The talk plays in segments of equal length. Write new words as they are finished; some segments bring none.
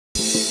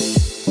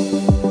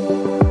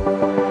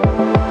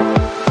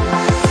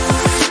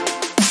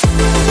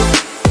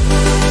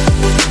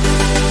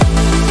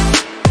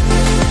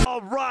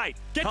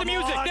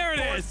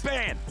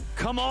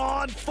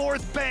on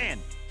 4th ban.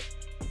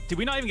 Did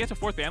we not even get to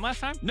 4th ban last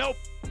time? Nope.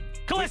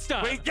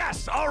 Kalista!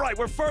 Yes, all right,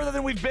 we're further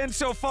than we've been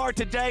so far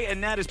today,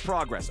 and that is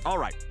progress. All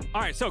right. All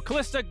right, so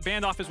Kalista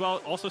banned off as well.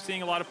 Also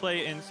seeing a lot of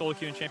play in solo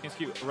queue and champions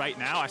queue right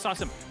now. I saw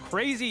some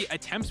crazy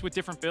attempts with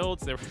different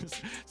builds. There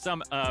was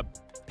some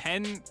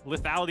pen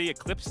lethality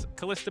eclipse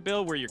Kalista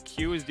build where your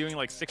Q is doing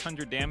like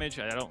 600 damage.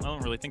 I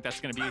don't really think that's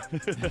going to be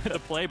the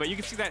play, but you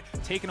can see that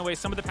taking away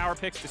some of the power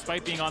picks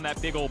despite being on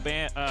that big old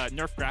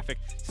nerf graphic,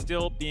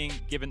 still being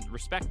given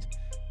respect.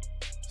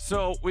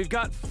 So we've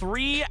got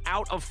 3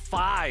 out of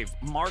 5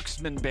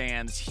 marksman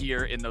bans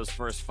here in those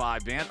first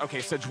 5 bans. Okay,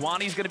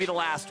 Sejuani's going to be the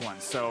last one.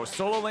 So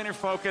solo laner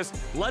focus.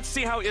 Let's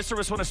see how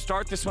Isurus want to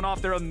start this one off.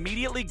 They're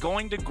immediately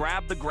going to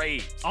grab the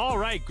Graves. All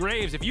right,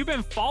 Graves, if you've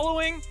been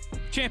following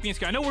Champions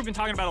Queue, I know we've been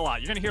talking about a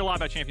lot. You're going to hear a lot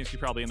about Champions Queue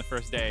probably in the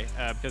first day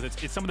because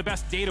it's some of the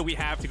best data we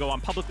have to go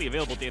on, publicly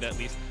available data at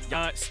least.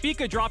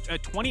 Spica dropped a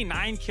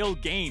 29-kill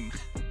game.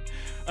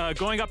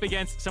 Going up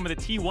against some of the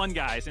T1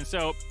 guys. And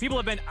so people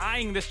have been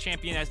eyeing this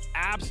champion as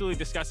absolutely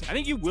disgusting. I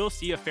think you will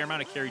see a fair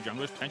amount of carry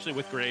junglers, potentially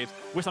with Graves,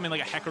 with something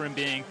like a Hecarim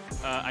being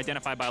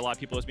identified by a lot of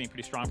people as being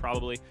pretty strong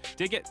probably.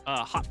 Did get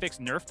hotfix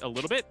nerfed a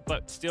little bit,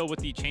 but still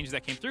with the changes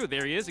that came through,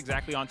 there he is,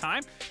 exactly on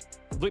time.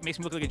 Makes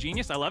me look like a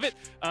genius. I love it.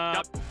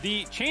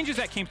 The changes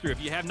that came through,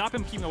 if you have not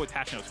been keeping up with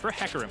patch notes, for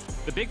Hecarim,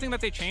 the big thing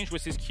that they changed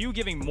was his Q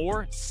giving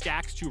more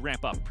stacks to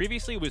ramp up.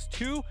 Previously, it was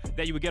 2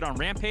 that you would get on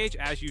Rampage.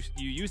 As you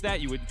use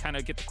that, you would kind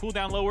of get the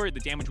cooldown lower, the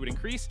damage would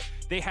increase.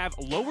 They have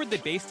lowered the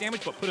base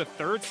damage, but put a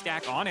 3rd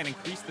stack on and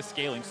increased the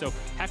scaling. So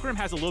Hecarim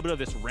has a little bit of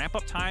this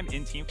ramp-up time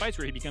in teamfights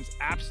where he becomes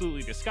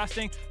absolutely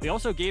disgusting. They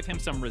also gave him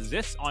some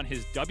resists on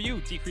his W,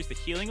 decreased the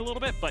healing a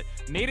little bit, but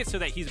made it so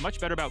that he's much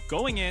better about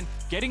going in,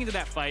 getting into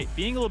that fight,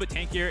 being a little bit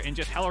tankier, and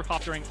just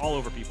helicoptering all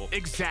over people.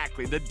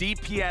 Exactly. The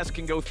DPS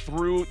can go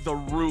through the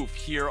roof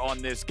here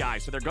on this guy.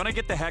 So they're going to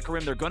get the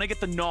Hecarim. They're going to get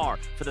the Gnar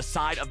for the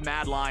side of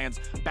Mad Lions.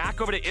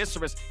 Back over to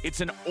Isurus.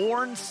 It's an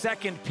Ornn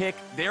 2nd pick.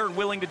 They're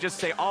willing to just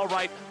say, all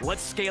right,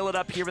 let's scale it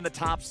up here in the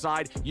top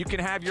side. You can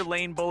have your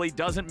lane bully.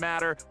 Doesn't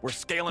matter. We're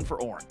scaling for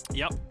Ornn.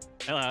 Yep.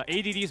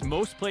 ADD's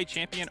most played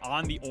champion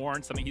on the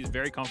Ornn, something he's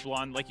very comfortable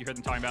on, like you heard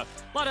them talking about.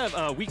 A lot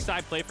of weak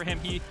side play for him.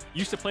 He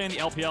used to play in the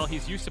LPL.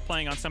 He's used to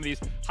playing on some of these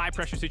high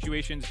pressure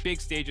situations,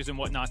 big stages and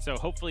whatnot. So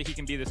hopefully he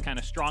can be this kind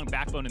of strong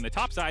backbone in the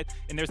top side.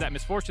 And there's that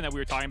misfortune that we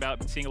were talking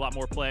about, seeing a lot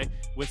more play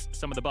with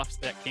some of the buffs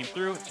that came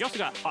through. She also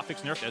got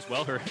hotfix nerfed as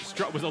well. Her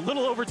strut was a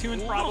little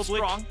overtuned, probably.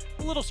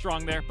 A little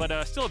strong there,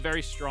 but still a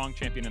very strong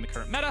champion in the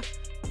current meta.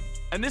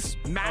 And this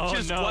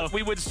matches what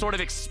we would sort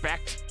of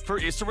expect for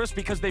Isurus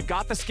because they've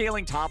got the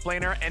scaling top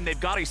laner and they've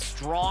got a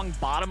strong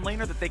bottom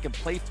laner that they can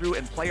play through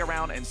and play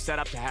around and set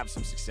up to have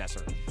some success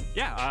early.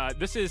 Yeah,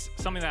 this is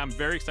something that I'm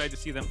very excited to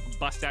see them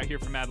bust out here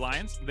for Mad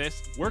Lions.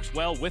 This works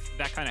well with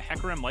that kind of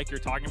Hecarim like you're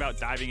talking about,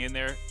 diving in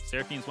there.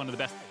 Seraphine's one of the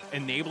best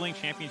enabling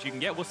champions you can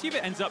get. We'll see if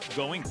it ends up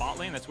going bot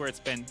lane. That's where it's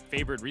been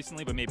favored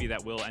recently, but maybe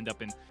that will end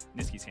up in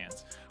Nisqy's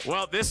hands.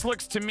 Well, this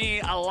looks to me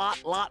a lot,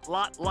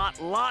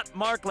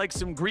 Mark, like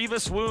some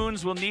grievous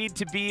wounds will need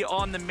to be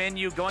on the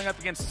menu, going up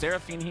against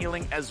Seraphine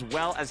healing as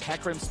well as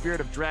Hecarim's Spirit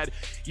of Dread.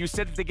 You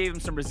said that they gave him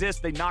some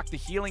resist. They knocked the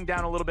healing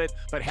down a little bit,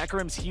 but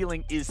Hecarim's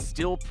healing is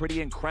still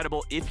pretty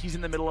incredible if he's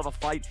in the middle of a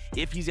fight,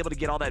 if he's able to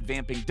get all that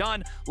vamping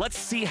done. Let's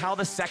see how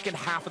the second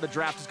half of the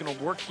draft is going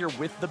to work here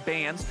with the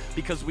bans,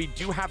 because we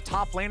do have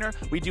top laner,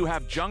 we do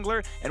have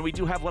jungler, and we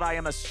do have what I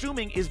am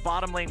assuming is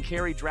bottom lane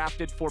carry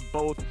drafted for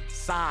both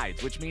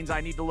sides, which means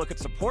I need to look at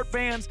support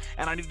bans,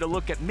 and I need to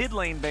look at mid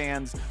lane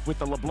bans with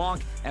the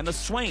LeBlanc and the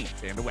Swain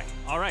banned away.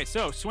 All right,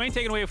 so Swain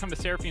taken away from the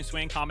Seraphine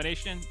Swain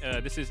combination.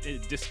 This is a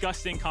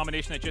disgusting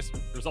combination that just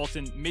results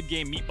in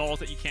mid-game meatballs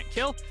that you can't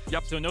kill.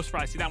 Yep. So no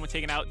surprise, see that one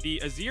taken out.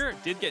 The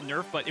Azir did get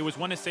nerfed, but it was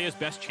one of Seiya's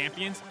best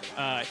champions.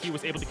 He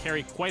was able to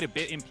carry quite a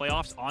bit in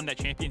playoffs on that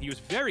champion. He was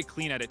very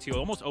clean at it too.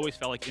 Almost always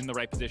felt like in the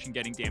right position,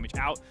 getting damage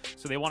out.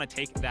 So they want to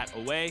take that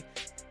away.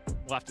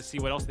 We'll have to see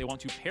what else they want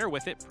to pair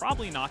with it.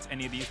 Probably not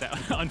any of these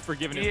that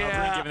Unforgiven is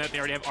hovering, given that they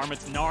already have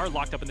Armut's Gnar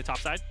locked up in the top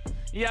side.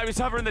 Yeah, he's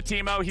hovering the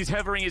Teemo. He's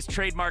hovering his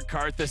trademark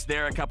Karthus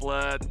there, a couple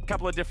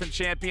of different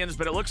champions,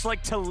 but it looks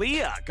like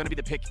Taliyah going to be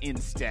the pick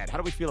instead. How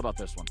do we feel about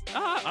this one?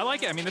 I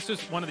like it. I mean, this was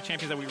one of the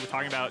champions that we were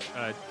talking about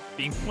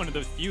being one of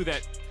the few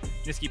that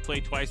Nisqy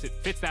played twice. It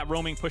fits that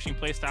roaming, pushing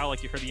play style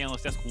like you heard the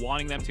analyst desk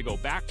wanting them to go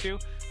back to.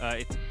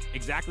 It's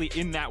exactly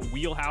in that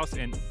wheelhouse,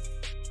 and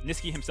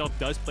Nisqy himself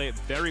does play it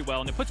very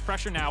well, and it puts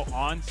pressure now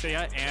on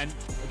Seiya and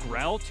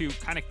Grell to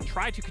kind of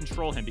try to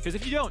control him, because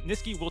if you don't,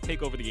 Nisqy will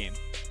take over the game.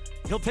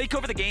 He'll take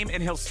over the game,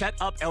 and he'll set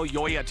up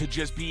Elyoya to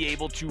just be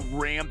able to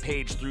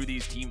rampage through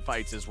these team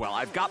fights as well.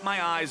 I've got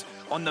my eyes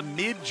on the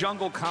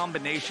mid-jungle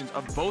combinations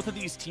of both of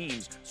these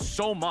teams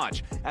so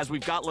much, as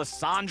we've got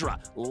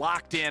Lissandra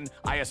locked in.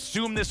 I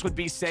assume this would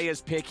be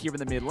Seiya's pick here in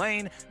the mid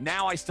lane.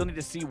 Now I still need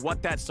to see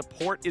what that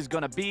support is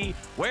going to be.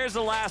 Where's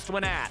the last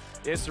one at?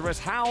 Isurus,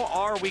 how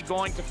are we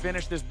going to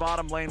finish this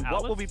bottom lane?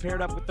 What will be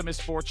paired up with the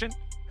Misfortune?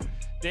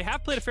 They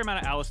have played a fair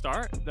amount of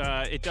Alistar.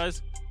 It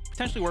does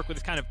potentially work with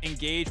this kind of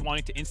engage,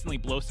 wanting to instantly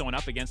blow someone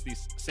up against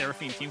these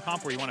Seraphine team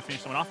comp where you want to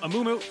finish someone off.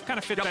 Amumu kind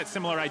of fits that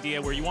similar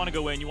idea where you want to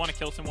go in, you want to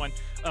kill someone,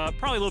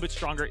 probably a little bit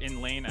stronger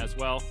in lane as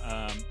well,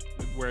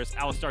 whereas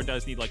Alistar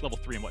does need like level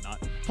 3 and whatnot.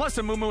 Plus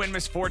Amumu and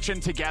Misfortune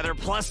together,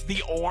 plus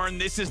the Ornn.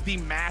 This is the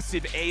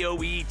massive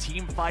AoE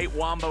team fight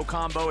wombo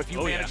combo. If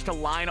you manage to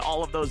line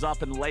all of those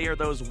up and layer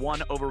those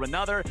one over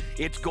another,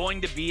 it's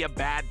going to be a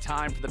bad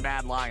time for the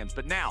Mad Lions.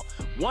 But now,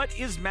 what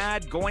is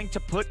Mad going to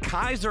put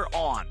Kaiser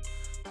on?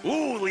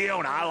 Ooh,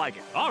 Leona, I like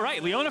it. All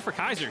right, Leona for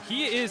Kaiser.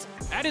 He is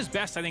at his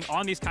best, I think,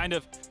 on these kind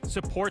of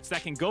supports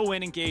that can go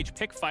in, engage,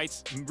 pick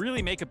fights,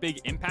 really make a big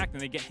impact,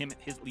 and they get him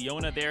his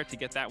Leona there to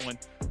get that one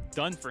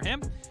done for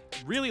him.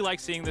 Really like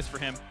seeing this for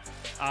him.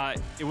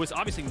 It was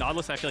obviously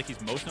Nautilus I feel like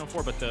he's most known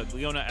for, but the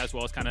Leona as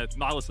well as kind of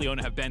Nautilus,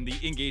 Leona have been the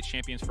engage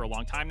champions for a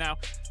long time now.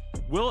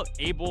 Will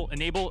enable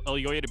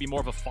Elyoya to be more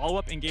of a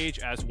follow-up engage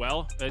as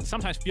well. It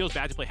sometimes feels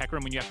bad to play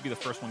Hecarim when you have to be the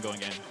first one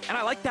going in. And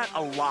I like that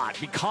a lot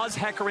because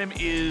Hecarim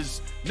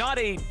is not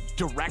a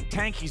direct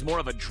tank, he's more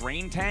of a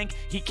drain tank.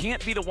 He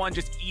can't be the one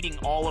just eating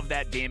all of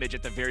that damage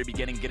at the very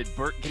beginning,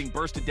 getting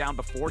bursted down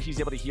before he's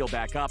able to heal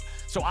back up.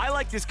 So I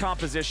like this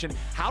composition.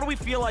 How do we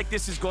feel like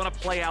this is going to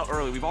play out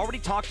early? We've already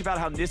talked about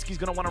how Nisqy's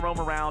going to want to roam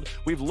around.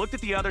 We've looked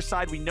at the other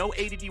side. We know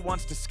ADD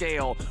wants to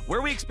scale. Where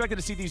are we expected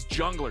to see these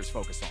junglers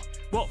focus on?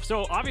 Well,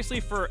 so obviously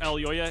for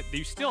Elyoya,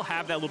 you still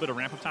have that little bit of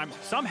ramp-up time.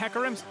 Some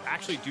Hecarims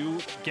actually do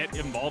get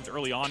involved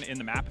early on in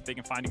the map if they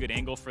can find a good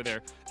angle for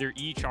their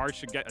E charge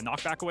to get a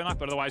knockback away knock,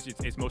 but otherwise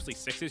it's mostly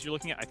 6s you're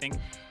looking at, I think,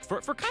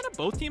 for kind of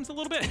both teams a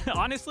little bit,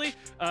 honestly.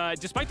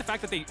 Despite the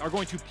fact that they are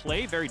going to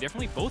play very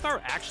differently, both are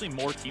actually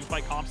more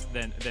teamfight comps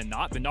than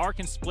not. The Gnar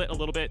can split a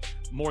little bit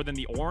more than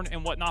the Ornn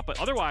and whatnot, but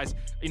otherwise,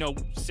 you know,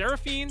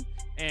 Seraphine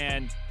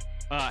and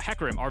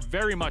Hecarim are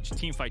very much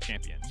teamfight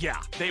champions.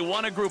 Yeah, they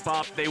want to group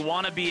up. They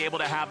want to be able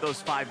to have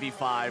those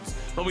 5v5s.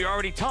 But we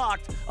already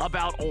talked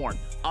about Ornn,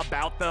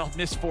 about the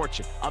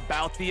Misfortune,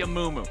 about the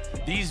Amumu.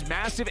 These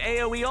massive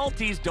AoE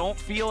ultis don't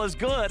feel as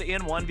good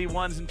in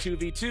 1v1s and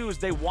 2v2s.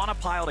 They want to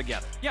pile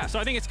together. Yeah, so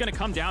I think it's going to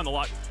come down a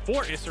lot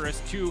for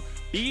Isurus to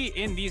be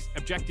in these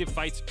objective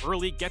fights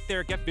early, get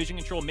there, get vision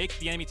control, make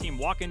the enemy team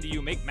walk into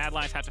you, make Mad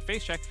Lions have to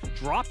face check,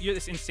 drop you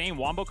this insane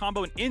wombo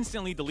combo, and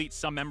instantly delete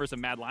some members of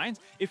Mad Lions.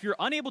 If you're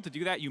unable to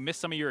do that, you miss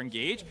some of your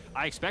engage.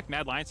 I expect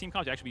Mad Lions team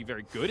comp to actually be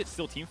very good. It's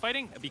still team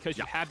fighting because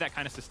you have that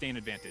kind of sustained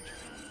advantage.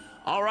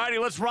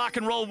 Alrighty, let's rock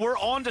and roll. We're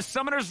on to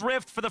Summoner's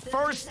Rift for the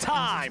first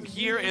time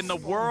here in the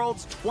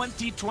World's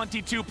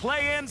 2022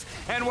 play-ins,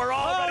 and we're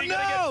already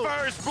gonna get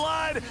first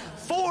blood.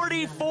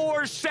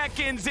 44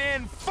 seconds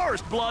in,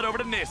 first blood over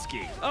to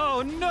Nisqy.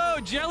 Oh no,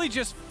 Jelly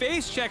just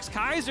face checks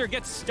Kaiser,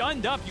 gets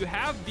stunned up. You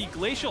have the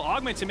Glacial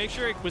Augment to make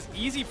sure it was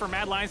easy for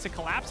Mad Lions to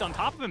collapse on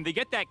top of him. They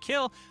get that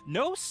kill.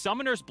 No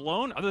summoners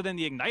blown other than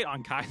the Ignite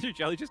on Kaiser.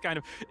 Jelly just kind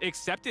of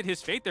accepted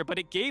his fate there, but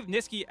it gave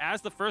Nisqy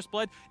as the first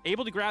blood,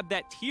 able to grab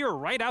that tier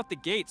right out the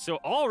gate. So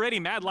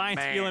already Mad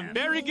Lions feeling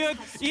very good.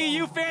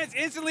 EU fans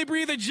instantly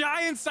breathe a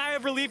giant sigh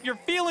of relief. You're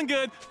feeling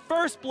good.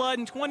 First blood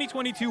in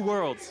 2022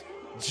 Worlds.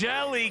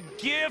 Jelly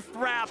gift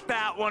wrap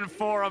that one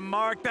for him,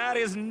 Mark. That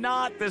is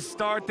not the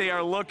start they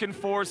are looking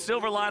for.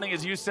 Silver lining,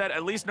 as you said,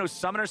 at least no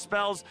summoner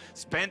spells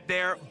spent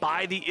there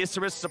by the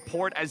Isurus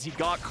support as he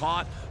got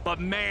caught.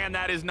 But man,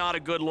 that is not a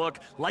good look.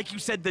 Like you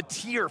said, the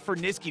tier for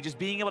Nisqy, just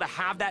being able to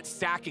have that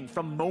stacking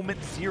from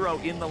moment 0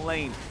 in the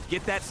lane.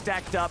 Get that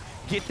stacked up,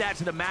 get that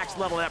to the max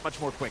level that much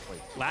more quickly.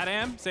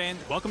 Latam saying,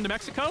 welcome to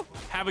Mexico.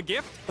 Have a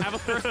gift, have a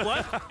first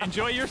blood,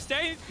 enjoy your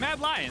stay, Mad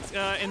Lions.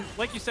 And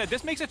like you said,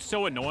 this makes it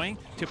so annoying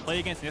to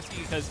play against Nisqy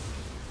because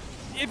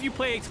if you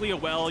play Taliyah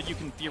well, you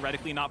can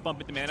theoretically not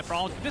bump into mana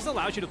problems. But this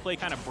allows you to play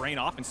kind of brain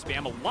off and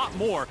spam a lot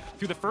more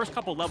through the first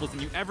couple levels than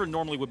you ever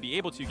normally would be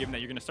able to, given that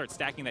you're going to start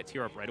stacking that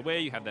tier up right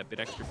away. You have that bit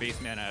extra base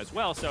mana as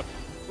well. So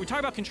we talk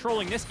about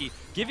controlling Nisqy.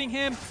 Giving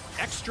him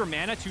extra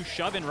mana to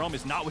shove and roam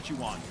is not what you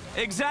want.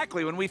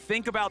 Exactly. When we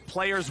think about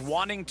players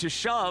wanting to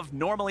shove,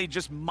 normally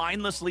just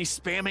mindlessly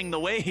spamming the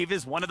wave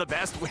is one of the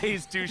best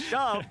ways to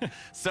shove.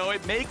 So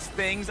it makes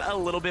things a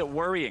little bit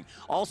worrying.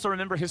 Also,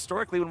 remember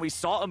historically when we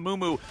saw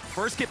Amumu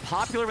first get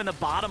popular in the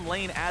bottom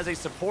lane as a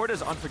support,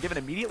 as Unforgiven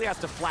immediately has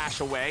to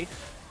flash away.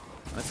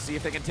 Let's see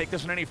if they can take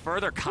this one any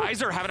further.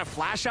 Kaiser having a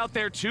flash out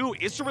there too.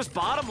 Isurus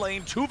bottom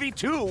lane,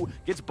 2v2,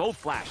 gets both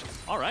flashes.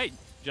 All right.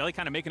 Jelly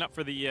kind of making up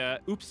for the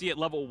oopsie at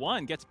level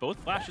 1. Gets both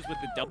flashes with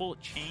the double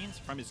chains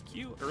from his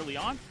Q early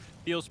on.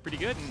 Feels pretty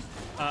good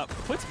and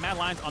puts Mad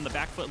Lions on the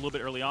back foot a little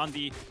bit early on.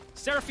 The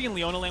Seraphine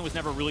Leona lane was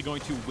never really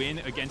going to win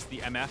against the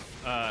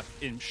MF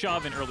in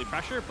shove and early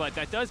pressure, but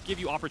that does give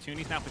you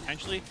opportunities now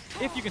potentially.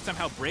 If you can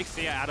somehow break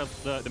seiya out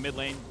of the mid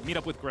lane, meet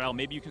up with Grell,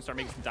 maybe you can start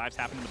making some dives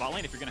happen in the bot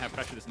lane if you're going to have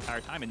pressure this entire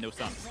time and no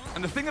suns.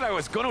 And the thing that I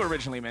was going to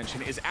originally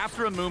mention is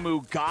after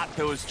Amumu got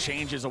those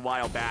changes a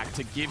while back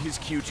to give his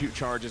Q2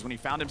 charges when he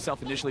found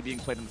himself initially being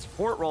played in the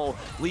support role,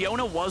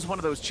 Leona was one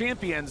of those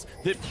champions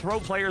that pro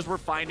players were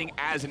finding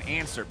as an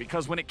answer,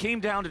 because when it came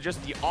down to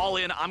just the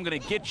all-in, I'm going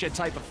to get you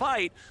type of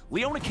fight,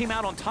 Leona came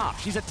out on top.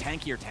 She's a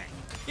tankier tank.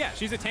 Yeah,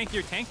 she's a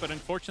tankier tank, but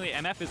unfortunately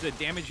MF is a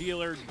damage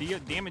healer.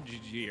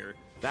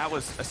 That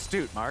was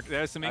astute, Mark.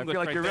 There's some English I feel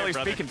like right you're there, really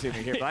brother. speaking to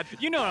me here, bud.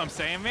 You know what I'm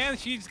saying, man.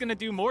 She's going to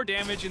do more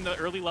damage in the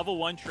early level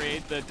 1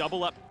 trade, the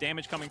double up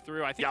damage coming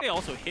through. I think they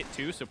also hit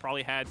too, so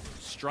probably had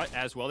Strut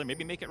as well. Or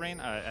maybe Make It Rain.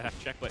 I have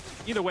to check. But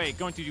either way,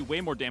 going to do way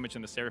more damage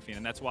than the Seraphine,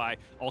 and that's why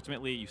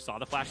ultimately you saw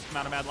the flashes come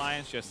out of Mad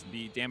Lions, just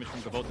the damage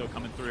from Gavotto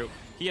coming through.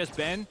 He has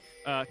been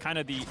kind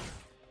of the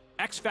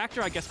X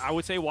factor, I guess I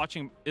would say,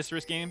 watching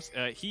Isurus games.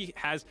 He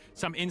has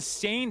some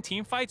insane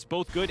team fights,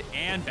 both good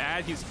and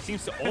bad. He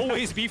seems to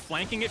always be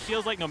flanking, it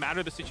feels like, no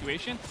matter the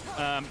situation.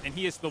 And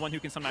he is the one who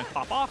can sometimes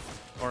pop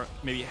off or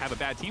maybe have a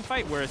bad team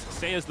fight, whereas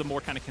Seiya is the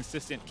more kind of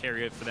consistent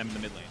carrier for them in the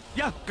mid lane.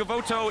 Yeah,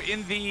 Gavotto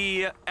in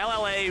the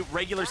LLA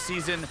regular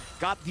season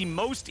got the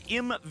most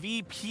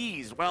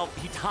MVPs. Well,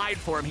 he tied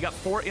for him. He got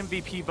 4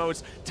 MVP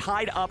votes,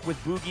 tied up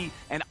with Boogie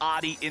and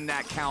Adi in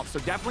that count. So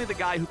definitely the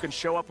guy who can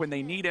show up when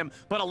they need him,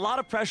 but a lot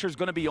of pressure is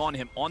going to be on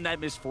him on that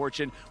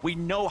misfortune. We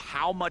know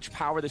how much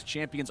power this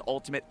champion's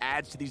ultimate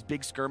adds to these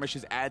big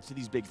skirmishes, adds to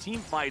these big team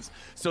fights.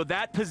 So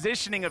that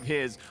positioning of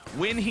his,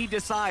 when he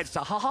decides to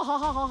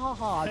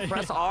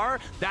press R,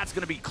 that's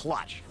going to be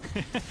clutch.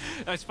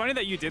 It's funny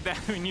that you did that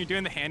when you're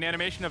doing the hand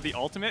animation of the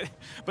ultimate,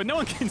 but no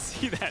one can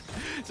see that.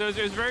 So it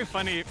was very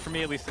funny for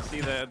me, at least, to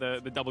see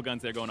the double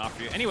guns there going off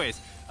for you. Anyways,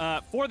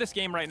 for this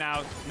game right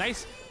now,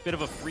 nice bit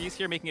of a freeze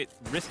here, making it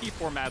risky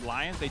for Mad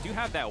Lions. They do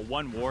have that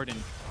 1 ward,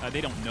 and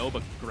they don't know,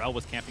 but Grell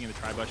was camping in the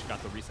tri-bush,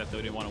 got the reset,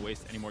 though, didn't want to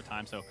waste any more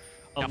time. So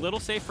a little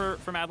safer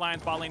for Mad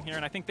Lions bot lane here,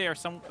 and I think they are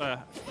some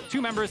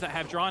 2 members that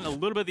have drawn a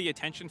little bit of the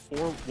attention for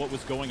what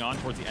was going on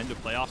towards the end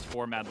of playoffs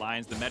for Mad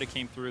Lions. The meta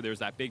came through, there's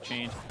that big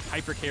change,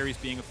 hyper carries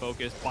being a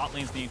focus, bot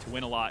lanes needing to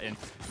win a lot, and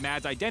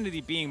Mad's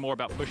identity being more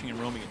about pushing and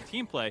roaming and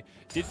team play.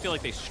 Did feel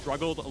like they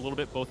struggled a little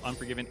bit, both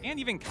Unforgiven and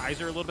even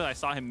Kaiser a little bit. I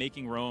saw him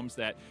making roams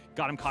that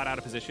got him caught out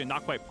of position,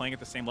 not quite playing at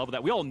the same level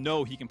that we all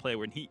know he can play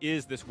when he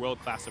is this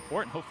world-class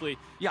support, and hopefully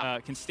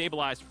can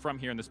stabilize from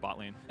here in this bot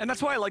lane. And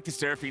that's why I like the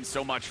Seraphine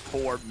so much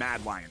for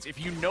Mad Lions. If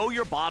you know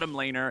your bottom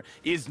laner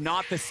is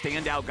not the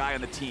standout guy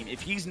on the team,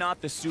 if he's not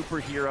the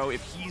superhero,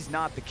 if he's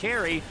not the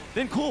carry,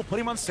 then cool, put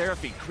him on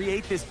Seraphine.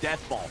 Create this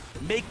death ball.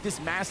 Make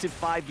this massive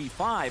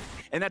 5v5.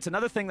 And that's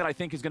another thing that I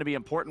think is going to be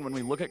important when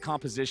we look at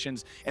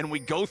compositions and we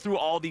go through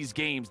all these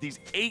games, these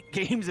 8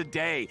 games a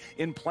day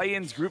in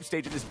play-ins group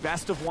stage in this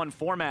best-of-1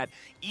 format.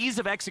 Ease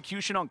of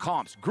execution on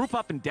comps. Group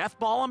up and death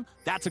ball them,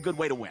 that's a good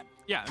way to win.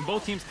 Yeah, and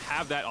both teams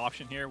have that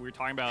option here. We were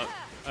talking about,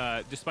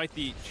 despite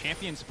the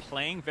champions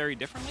playing very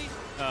differently,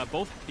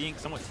 both being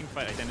somewhat team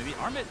fight identity.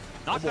 Armut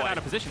not got out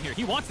of position here.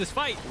 He wants this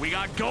fight. We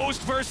got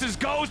Ghost versus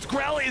Ghost.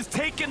 Grell is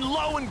taken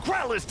low and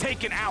Grell is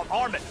taken out.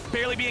 Armut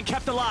barely being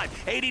kept alive.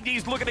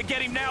 ADD's looking to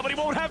get him now, but he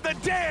won't have the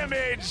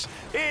damage.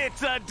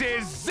 It's a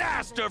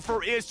disaster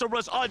for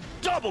Isurus. A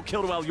double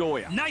kill to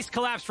Elyoya. Nice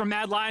collapse from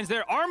Mad Lions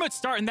there. Armut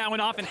starting that one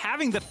off and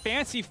having the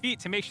fancy feat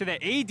to make sure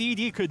that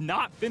ADD could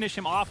not finish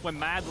him off when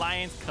Mad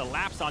Lions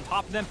collapsed on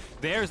top of them.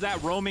 There's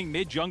that roaming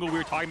mid-jungle we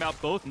were talking about,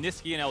 both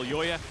Nisqy and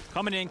Elyoya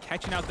coming in,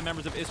 catching out the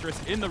members of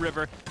Isurus in the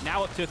river.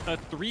 Now up to a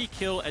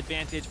 3-kill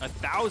advantage,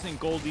 1,000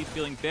 gold lead,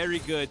 feeling very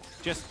good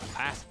just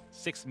past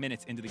 6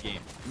 minutes into the game.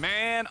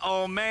 Man,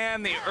 oh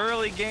man, the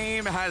early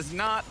game has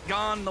not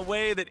gone the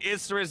way that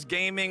Isurus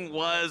Gaming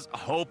was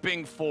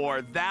hoping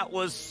for. That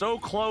was so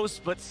close,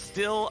 but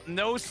still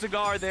no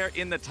cigar there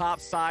in the top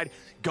side.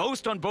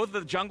 Ghost on both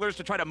of the junglers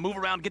to try to move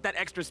around, get that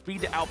extra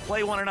speed to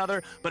outplay one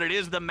another, but it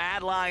is the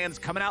Mad Lions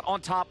coming out on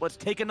top. Let's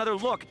take another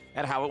look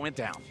at how it went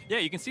down. Yeah,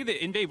 you can see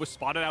the invade was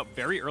spotted out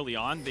very early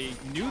on. They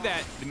knew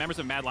that the members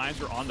of Mad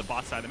Lions were on the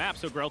bot side of the map,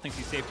 so Grell thinks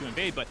he's safe to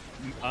invade, but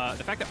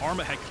the fact that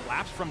Armut had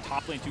collapsed from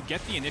top lane to get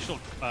the initial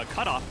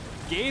cutoff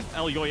gave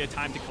Elyoya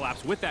time to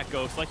collapse with that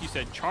Ghost. Like you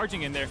said,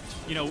 charging in there,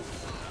 you know,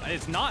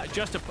 it's not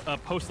just a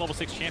post-level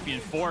 6 champion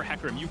for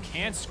Hecarim. You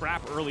can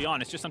scrap early on.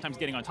 It's just sometimes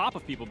getting on top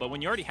of people. But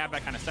when you already have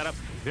that kind of setup,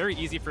 very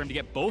easy for him to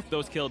get both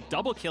those killed.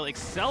 Double kill,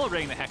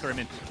 accelerating the Hecarim.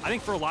 And I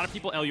think for a lot of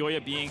people,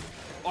 Elyoya being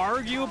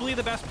arguably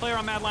the best player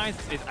on Mad Lions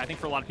is, I think,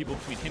 for a lot of people,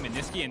 between him and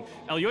Nisqy. And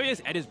Elyoya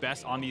is at his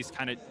best on these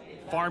kind of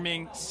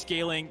farming,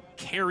 scaling,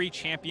 carry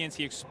champions.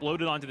 He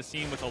exploded onto the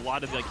scene with a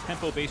lot of like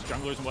tempo-based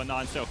junglers and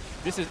whatnot. So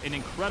this is an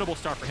incredible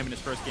start for him in his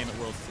first game at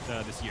Worlds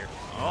this year.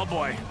 Oh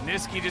boy,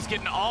 Nisqy just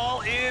getting all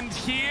in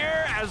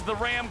here as the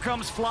ram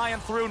comes flying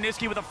through.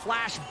 Nisqy with a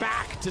flash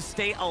back to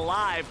stay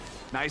alive.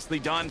 Nicely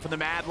done for the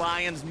Mad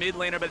Lions mid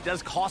laner, but it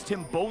does cost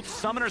him both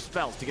summoner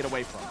spells to get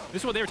away from.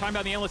 This is what they were talking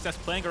about in the analyst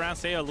desk, playing around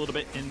Seiya a little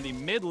bit in the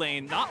mid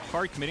lane. Not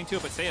hard committing to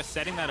it, but Seiya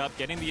setting that up,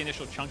 getting the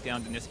initial chunk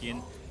down to Nisqy,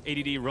 and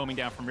ADD roaming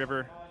down from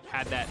river.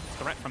 Had that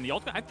threat from the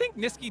ultimate. I think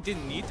Nisqy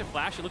didn't need to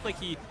flash. It looked like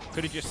he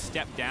could have just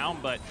stepped down,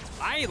 but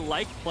I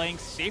like playing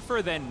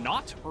safer than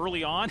not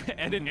early on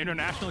at an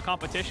international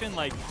competition.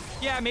 Like,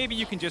 yeah, maybe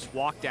you can just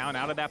walk down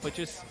out of that, but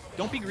just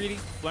don't be greedy.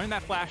 Learn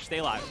that flash, stay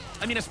alive.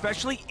 I mean,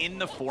 especially in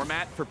the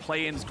format for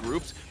play-ins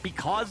groups,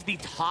 because the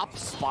top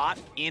spot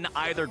in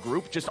either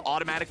group just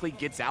automatically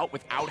gets out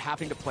without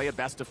having to play a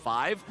best of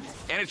 5,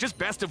 and it's just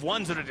best of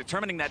 1s that are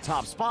determining that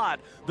top spot,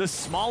 the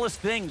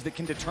smallest things that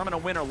can determine a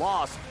win or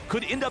loss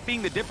could end up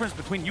being the difference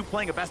between you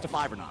playing a best of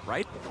 5 or not,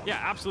 right? Yeah,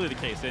 absolutely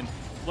the case. And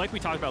like we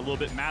talked about a little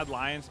bit, Mad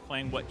Lions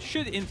playing what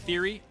should, in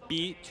theory,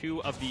 be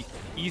two of the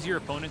easier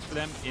opponents for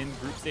them in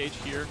group stage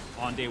here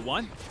on day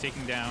one,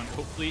 taking down,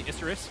 hopefully,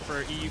 Isurus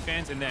for EU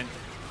fans, and then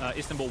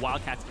Istanbul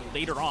Wildcats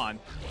later on.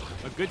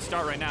 A good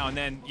start right now, and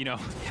then, you know,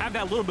 have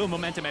that little bit of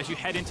momentum as you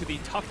head into the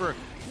tougher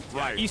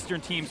Eastern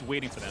teams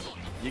waiting for them.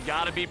 You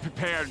gotta be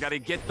prepared, gotta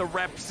get the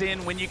reps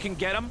in when you can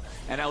get them,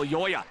 and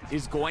Elyoya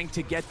is going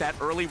to get that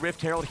early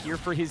Rift Herald here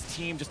for his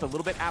team just a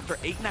little bit after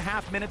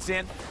 8.5 minutes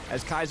in,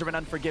 as Kaiser and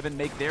Unforgiven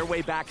make their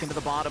way back into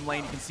the bottom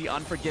lane. You can see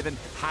Unforgiven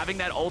having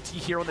that ulti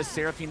here on the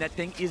Seraphine. That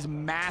thing is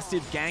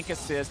massive gank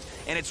assist,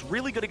 and it's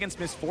really good against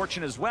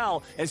Misfortune as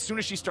well. As soon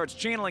as she starts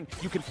channeling,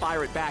 you can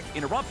fire it back,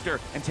 interrupt her,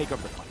 and take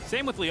over the fight.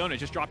 Same with Leona,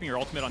 just dropping your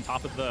ultimate on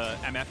top of the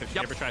MF if she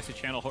ever tries to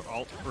channel her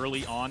ult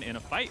early on in a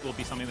fight will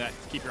be something that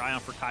keep your eye on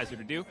for Kaiser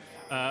to do.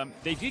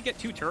 They did get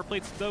 2 turret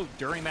plates, though,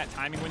 during that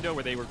timing window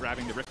where they were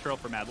grabbing the Rift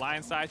Herald for Mad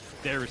Lion's side.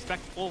 They're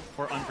respectful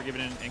for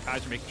Unforgiven and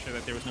Kaiser, making sure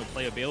that there was no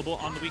play available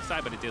on the weak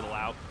side, but it did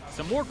allow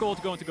some more gold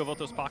to go into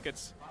Gavotto's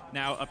pockets,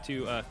 now up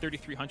to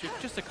 3,300,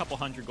 just a couple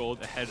hundred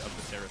gold ahead of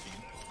the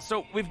Seraphine.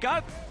 So we've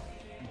got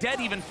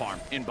dead even farm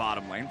in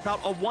bottom lane. About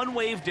a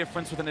 1-wave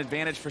difference with an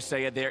advantage for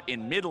Seiya there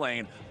in mid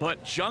lane,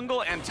 but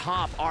jungle and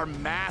top are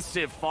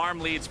massive farm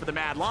leads for the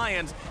Mad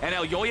Lions, and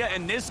Elyoya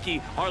and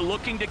Nisqy are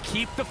looking to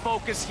keep the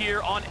focus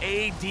here on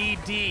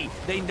ADD.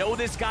 They know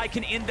this guy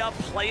can end up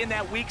playing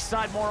that weak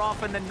side more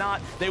often than not.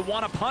 They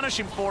want to punish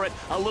him for it.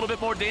 A little bit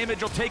more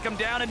damage will take him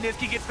down, and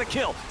Nisqy gets the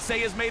kill.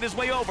 Seiya's made his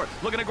way over.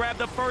 Looking to grab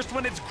the first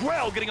one. It's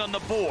Grell getting on the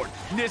board.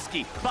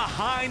 Nisqy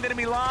behind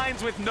enemy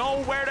lines with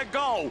nowhere to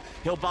go.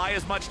 He'll buy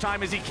as much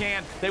time as he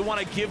can. They want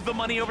to give the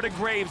money over to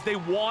Graves. They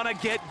want to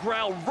get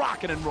Grell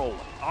rocking and rolling.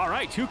 All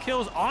right, 2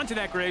 kills onto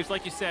that Graves,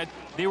 like you said.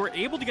 They were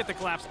able to get the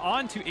collapse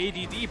onto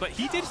ADD, but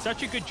he did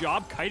such a good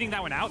job kiting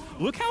that one out.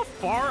 Look how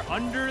far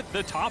under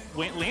the top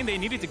lane they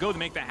needed to go to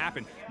make that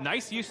happen.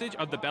 Nice usage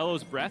of the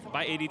Bellows Breath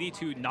by ADD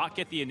to not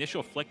get the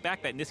initial flick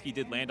back that Nisqy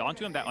did land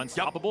onto him, that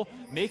unstoppable,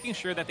 making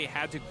sure that they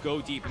had to go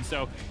deep. And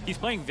so he's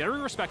playing very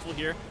respectful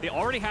here. They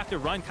already have to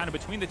run kind of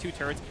between the 2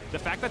 turrets. The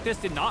fact that this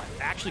did not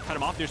actually cut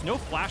him off, there's no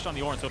flash on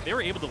the Ornn, so if they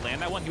were able to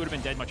land that one, he would have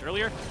been dead much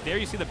earlier. There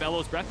you see the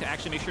Bellows Breath to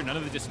actually make sure none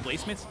of the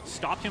displacements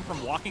stopped him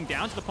from walking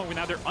down to the point where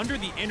now they're under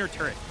the inner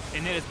turret.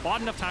 And then it's bought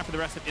enough time for the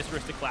rest of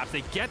Isurus to collapse.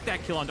 They get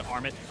that kill onto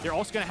Armut. They're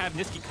also going to have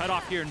Nisqy cut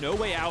off here. No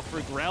way out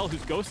for Grell,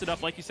 who's ghosted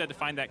up, like you said, to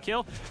find that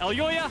kill.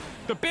 Elyoya,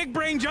 the big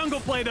brain jungle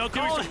play, though.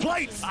 Give me some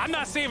plates. I'm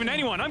not saving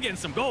anyone. I'm getting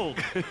some gold.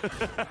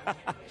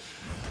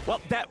 Well,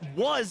 that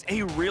was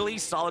a really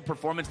solid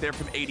performance there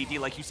from ADD,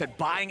 like you said,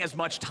 buying as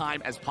much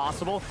time as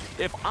possible.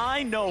 If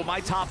I know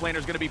my top laner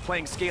is going to be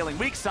playing scaling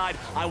weak side,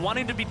 I want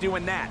him to be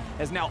doing that.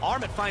 As now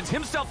Armut finds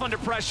himself under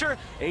pressure.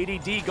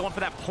 ADD going for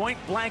that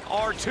point-blank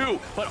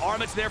R2, but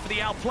Armut's there for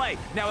the outplay.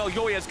 Now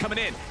Elyoya is coming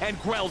in,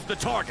 and Grell's the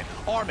target.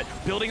 Armut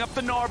building up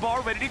the Gnar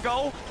bar, ready to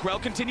go. Grell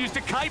continues to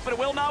kite, but it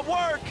will not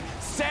work.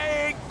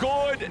 Say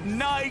good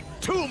night.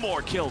 2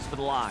 more kills for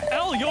the line.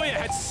 Elyoya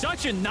had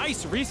such a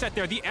nice reset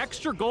there. The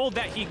extra gold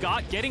that he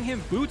got, getting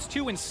him boots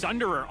 2 and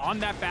Sunderer on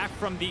that back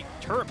from the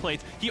turret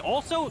plates. He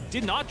also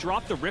did not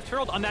drop the Rift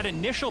Herald on that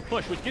initial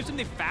push, which gives him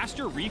the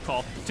faster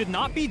recall to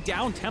not be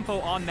down tempo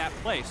on that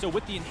play. So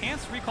with the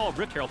enhanced recall of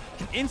Rift Herald,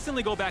 can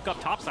instantly go back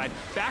up topside.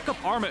 Back up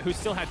Armut, who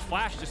still had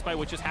flash despite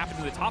what just happened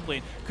in the top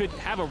lane, could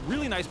have a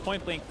really nice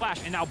point-blank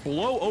flash and now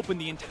blow open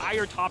the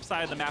entire top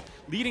side of the map,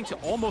 leading to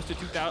almost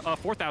a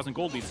 4,000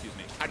 gold lead, excuse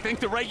me. I think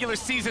the regular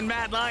season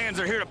Mad Lions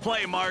are here to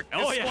play, Mark.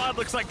 This squad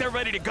looks like they're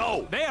ready to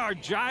go. They are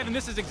jiving.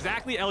 This is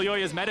exactly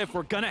Elyoya's meta. If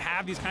we're going to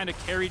have these kind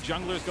of carry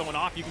junglers going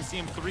off, you can see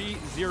him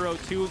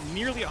 3-0-2,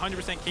 nearly 100%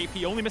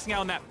 KP, only missing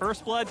out on that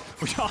first blood,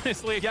 which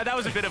honestly... Yeah, that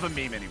was a bit of a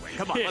meme anyway.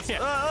 Come on, let's...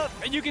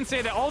 And you can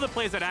say that all the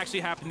plays that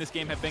actually happened in this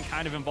game have been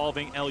kind of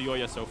involving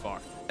Elyoya so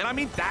far. And I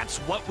mean, that's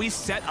what we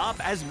set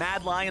up as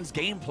Mad Lions'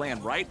 game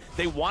plan, right?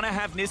 They want to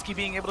have Nisqy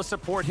being able to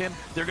support him.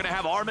 They're going to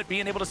have Armut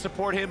being able to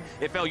support him.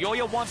 If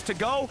Elyoya wants to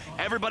go,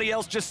 everybody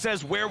else just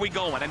says, where are we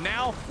going? And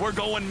now we're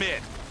going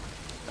mid.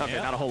 Okay,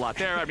 not a whole lot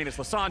there. I mean, it's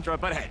Lissandra,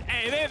 but hey.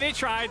 Hey, they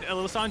tried.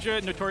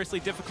 Lissandra, notoriously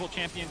difficult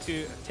champion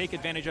to take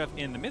advantage of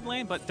in the mid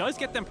lane, but does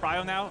get them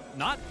prio now.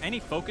 Not any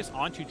focus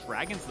onto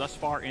dragons thus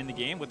far in the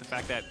game, with the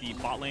fact that the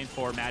bot lane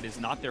for Mad is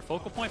not their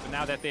focal point, but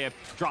now that they have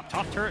dropped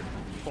top turret,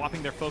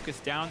 swapping their focus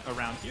down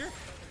around here.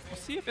 We'll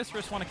see if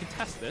Isurus want to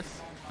contest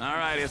this. All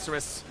right,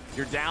 Isurus,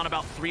 you're down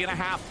about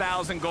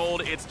 3,500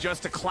 gold. It's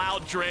just a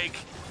Cloud Drake.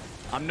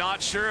 I'm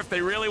not sure if they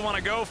really want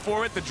to go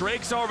for it. The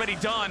Drake's already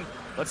done.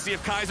 Let's see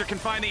if Kaiser can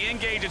find the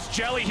engage. It's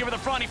Jelly here with the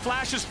front. He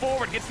flashes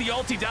forward, gets the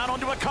ulti down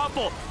onto a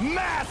couple.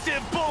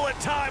 Massive bullet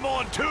time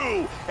on 2.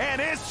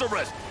 And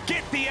Isurus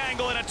get the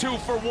angle in a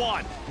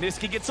 2-for-1.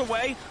 Nisqy gets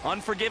away.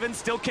 Unforgiven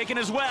still kicking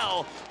as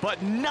well.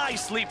 But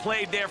nicely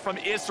played there from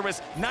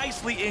Isurus.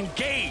 Nicely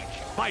engaged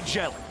by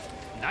Jelly.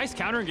 Nice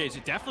counter engage.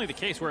 It's definitely the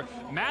case where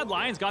Mad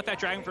Lions got that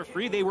dragon for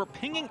free. They were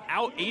pinging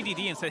out ADD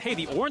and said, hey,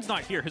 the Ornn's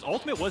not here. His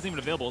ultimate wasn't even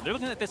available. They're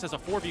looking at this as a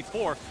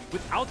 4v4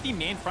 without the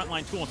main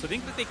frontline tool. So they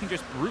think that they can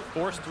just brute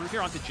force through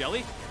here onto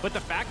Jelly. But the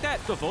fact that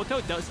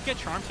Gavotto does get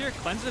charmed here,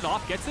 cleanses it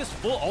off, gets this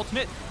full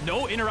ultimate,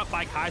 no interrupt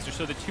by Kaiser.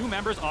 So the two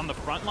members on the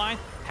front line,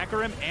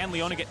 Hecarim and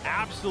Leona, get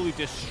absolutely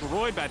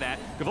destroyed by that.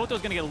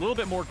 Gavotto's going to get a little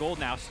bit more gold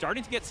now,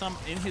 starting to get some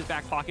in his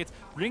back pockets,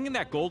 bringing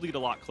that gold lead a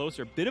lot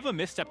closer. Bit of a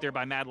misstep there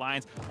by Mad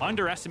Lions,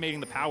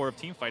 underestimating the power of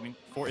team fighting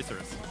for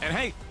Isurus. And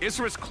hey,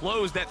 Isurus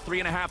closed that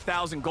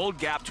 3,500 gold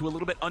gap to a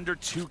little bit under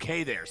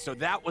 2K there. So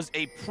that was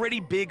a pretty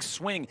big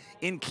swing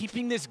in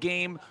keeping this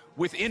game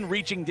within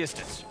reaching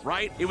distance,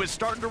 right? It was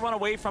starting to run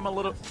away from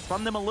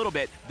them a little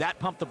bit. That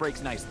pumped the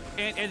brakes nicely.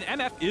 And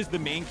MF is the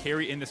main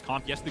carry in this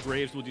comp. Yes, the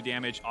Graves will do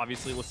damage,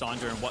 obviously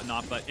Lissandra and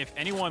whatnot, but if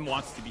anyone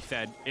wants to be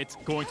fed, it's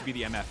going to be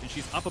the MF. And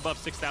she's up above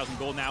 6,000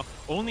 gold now,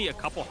 only a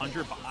couple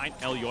hundred behind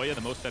Elyoya,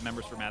 the most fed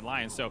members for Mad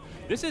Lions. So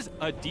this is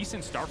a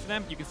decent start for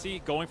them. You can see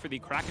going for the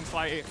Kraken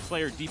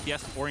Slayer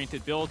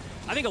DPS-oriented build.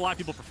 I think a lot of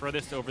people prefer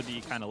this over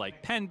the kind of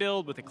like pen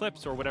build with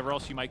Eclipse or whatever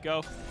else you might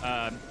go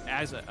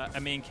as a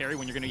main carry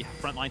when you're going to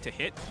be frontline to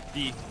hit.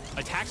 The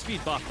attack speed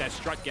buff that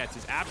Strut gets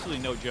is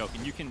absolutely no joke,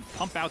 and you can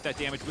pump out that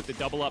damage with the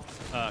double up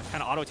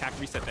kind of auto attack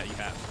reset that you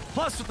have.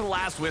 Plus, with the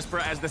Last Whisper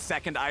as the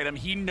second item,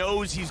 he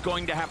knows he's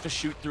going to have to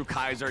shoot through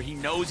Kaiser. He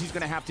knows he's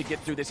going to have to get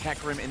through this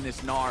Hecarim and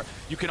this Gnar.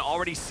 You can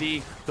already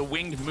see the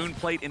winged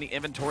moonplate in the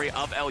inventory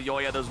of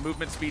Elyoya. Those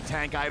movement speed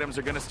tank items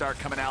are going to start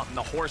coming out, and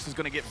the horse is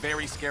going to get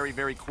very scary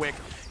very quick.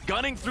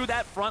 Gunning through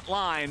that front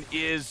line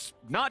is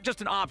not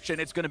just an option,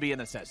 it's going to be a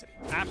necessity.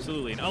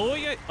 Absolutely. And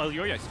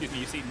Elyoya, excuse me,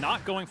 you see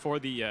not going for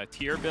the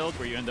tier build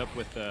where you end up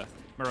with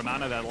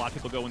Muramana that a lot of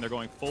people go when they're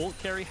going full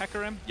carry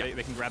Hecarim. Yeah,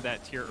 they can grab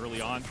that tier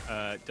early on.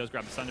 Does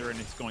grab the Sunder and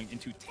it's going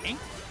into tank.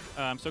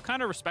 So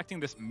kind of respecting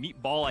this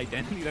meatball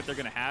identity that they're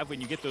going to have.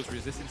 When you get those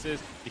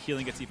resistances, the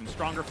healing gets even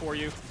stronger for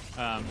you.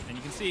 And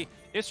you can see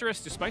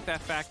Isurus, despite that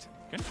fact,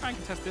 going to try and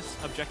contest this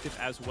objective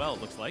as well,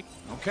 it looks like.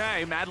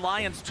 Okay, Mad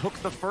Lions took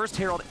the first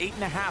Herald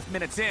 8.5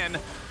 minutes in.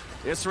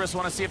 Isurus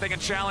want to see if they can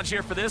challenge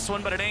here for this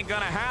one, but it ain't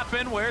gonna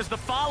happen. Where's the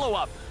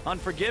follow-up?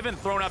 Unforgiven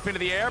thrown up into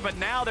the air, but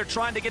now they're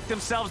trying to get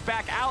themselves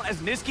back out as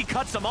Nisqy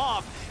cuts them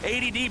off.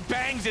 ADD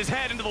bangs his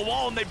head into the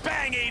wall, and they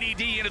bang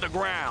ADD into the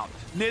ground.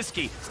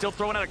 Nisqy still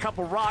throwing out a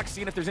couple rocks,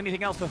 seeing if there's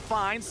anything else to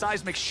find.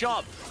 Seismic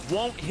shove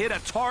won't hit a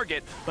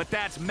target, but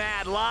that's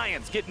Mad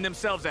Lions getting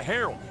themselves a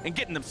Herald and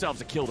getting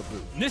themselves a kill to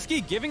boot.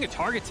 Nisqy giving a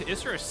target to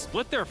Isurus,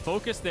 split their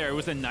focus there. It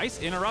was a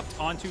nice interrupt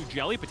onto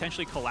Jelly,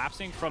 potentially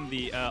collapsing from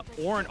the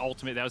Ornn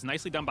ultimate. That was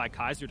nicely done by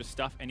Kaiser to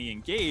stuff any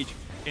engage.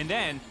 And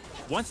then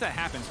once that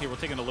happens, here we're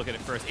taking a look at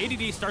it first.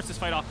 ADD starts this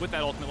fight off with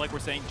that ultimate, like we're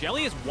saying.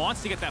 Jelly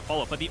wants to get that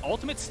follow-up, but the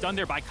ultimate stun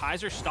there by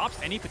Kaiser stops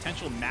any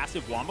potential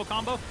massive wombo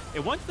combo.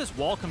 And once this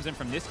wall comes in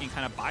from Nisqy and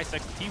kind of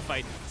bisects the team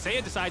fight,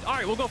 seiya decides, all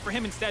right, we'll go for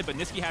him instead, but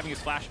Nisqy having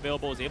his flash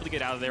available is able to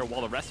get out of there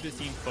while the rest of his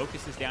team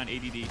focuses down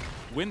ADD,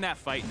 win that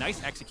fight.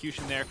 Nice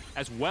execution there,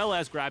 as well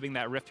as grabbing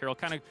that Rift Herald,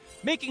 kind of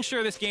making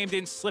sure this game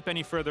didn't slip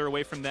any further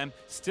away from them,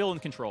 still in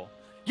control.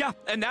 Yeah,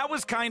 and that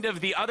was kind of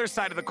the other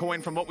side of the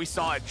coin from what we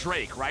saw at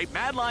Drake, right?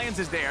 Mad Lions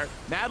is there.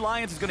 Mad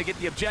Lions is going to get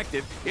the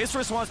objective.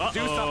 Isurus wants to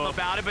do something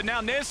about it, but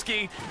now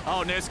Nisqy,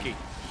 oh, Nisqy,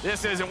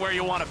 this isn't where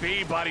you want to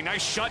be, buddy.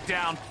 Nice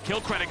shutdown.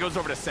 Kill credit goes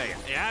over to seiya.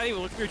 Yeah,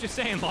 look, we were just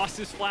saying, lost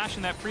his flash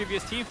in that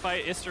previous team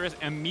fight. Isurus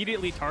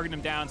immediately targeted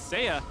him down.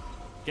 Seiya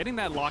getting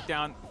that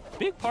lockdown.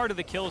 Big part of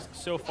the kills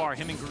so far.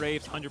 Him and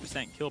Graves,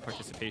 100% kill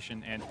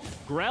participation. And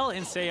Grell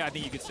and seiya, I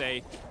think you could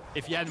say,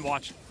 if you hadn't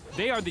watched,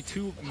 they are the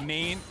two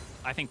main,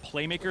 I think,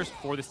 playmakers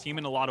for this team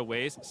in a lot of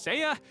ways.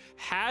 Seiya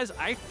has,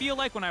 I feel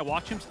like when I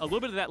watch him, a little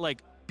bit of that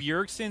like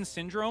Bjergsen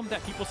syndrome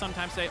that people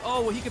sometimes say,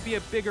 oh, well, he could be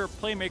a bigger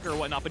playmaker or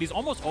whatnot, but he's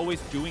almost always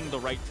doing the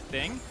right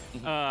thing.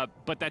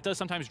 But that does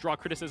sometimes draw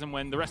criticism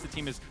when the rest of the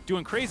team is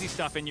doing crazy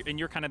stuff and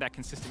you're kind of that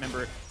consistent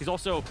member. He's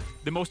also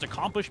the most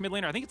accomplished mid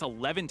laner. I think it's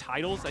 11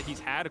 titles that he's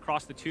had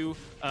across the two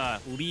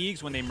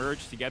leagues when they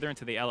merged together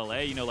into the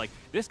LLA. You know, like,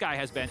 this guy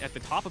has been at the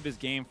top of his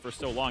game for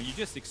so long. You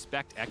just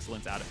expect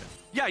excellence out of him.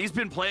 Yeah, he's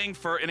been playing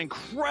for an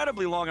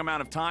incredibly long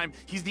amount of time.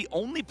 He's the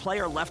only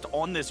player left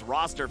on this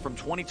roster from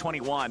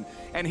 2021,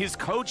 and his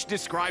coach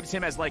describes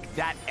him as like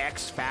that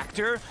X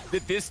factor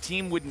that this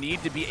team would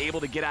need to be able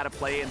to get out of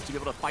play-ins, to be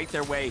able to fight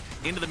their way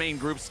into the main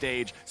group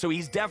stage. So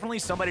he's definitely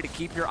somebody to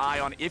keep your eye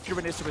on if you're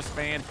an Isurus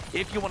fan,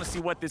 if you want to see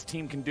what this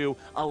team can do.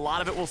 A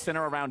lot of it will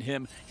center around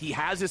him. He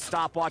has his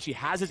stopwatch, he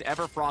has his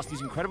Everfrost,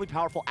 these incredibly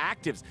powerful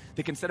actives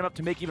that can set him up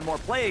to make even more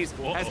plays.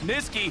 Whoa. As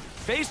Nisqy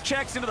face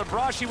checks into the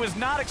brush, he was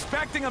not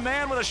expecting a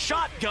man with a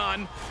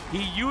shotgun.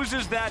 He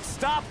uses that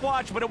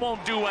stopwatch, but it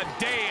won't do a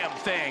damn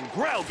thing.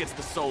 Grell gets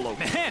the solo.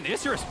 Man,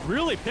 Isurus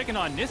really picking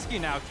on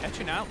Nisqy now,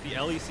 catching out the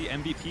LEC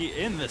MVP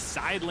in the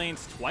side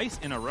lanes twice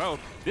in a row.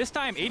 This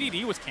time,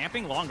 ADD was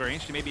camping long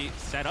range to maybe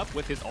set up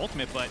with his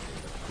ultimate, but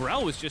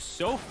Grell was just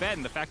so fed,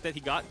 and the fact that he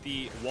got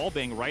the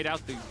wallbang right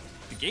out the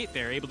gate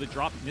there, able to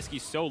drop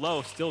Nisqy so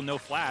low, still no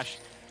flash,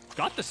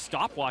 got the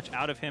stopwatch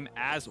out of him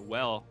as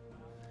well.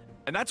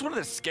 And that's one of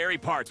the scary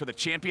parts with a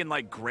champion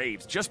like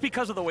Graves. Just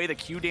because of the way the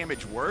Q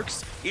damage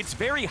works, it's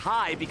very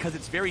high because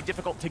it's very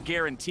difficult to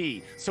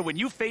guarantee. So when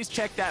you face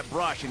check that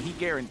brush and he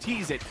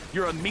guarantees it,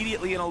 you're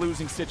immediately in a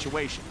losing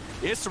situation.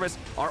 Isurus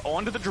are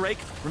onto the Drake.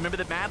 Remember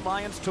that Mad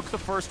Lions took the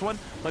first one,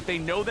 but they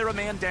know they're a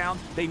man down.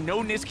 They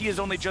know Nisqy is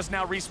only just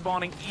now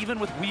respawning. Even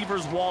with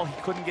Weaver's wall,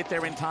 he couldn't get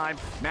there in time.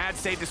 Mad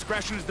say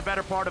discretion is the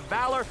better part of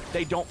valor.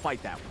 They don't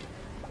fight that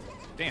one.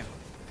 Damn.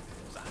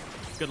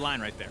 Good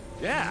line right there.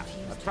 Yeah,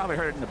 I've probably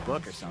heard it in the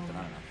book or something,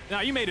 I don't know. No,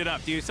 you made it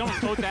up, dude. Someone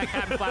quote that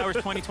Captain Flowers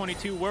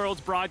 2022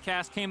 Worlds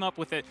broadcast, came up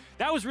with it.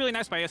 That was really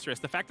nice by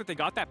Isurus. The fact that they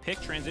got that pick,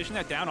 transitioned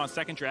that down on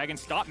second dragon,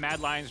 stopped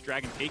Mad Lions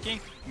dragon taking.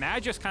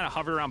 Mad just kind of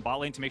hovered around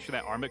bot lane to make sure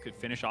that Armut could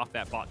finish off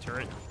that bot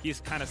turret. He's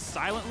kind of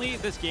silently,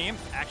 this game,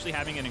 actually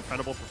having an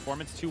incredible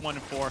performance. 2-1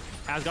 and 4,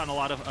 has gotten a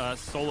lot of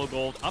solo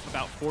gold, up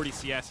about 40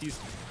 CS. He's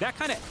that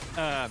kind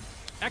of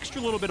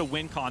extra little bit of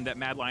win con that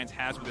Mad Lions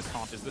has with this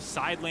comp is the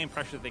side lane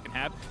pressure that they can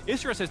have.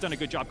 Isurus has done a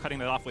good job cutting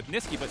that off with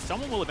Nisqy, but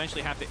someone will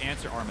eventually have to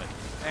answer Armut.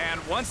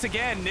 And once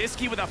again,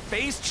 Nisqy with a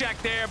face check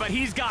there, but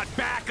he's got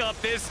backup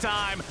this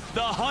time.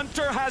 The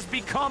hunter has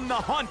become the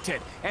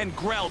hunted, and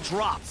Grell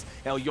drops.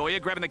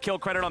 Elyoya grabbing the kill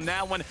credit on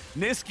that one.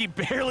 Nisqy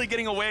barely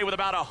getting away with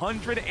about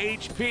 100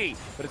 HP,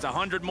 but it's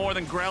 100 more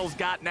than Grell's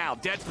got now.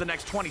 Dead for the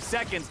next 20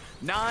 seconds,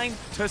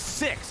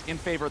 9-6 in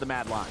favor of the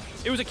Mad Lions.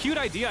 It was a cute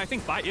idea, I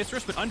think, by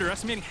Isurus, but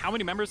underestimating how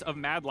many members of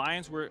Mad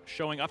Lions were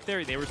showing up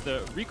there. There was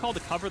the recall to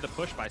cover the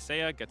push by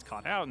Seiya, gets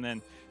caught out, and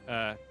then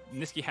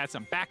Nisqy had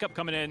some backup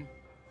coming in.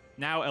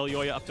 Now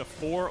Elyoya up to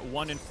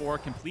 4-1 and 4,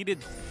 completed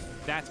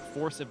that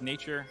force of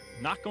nature.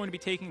 Not going to be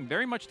taking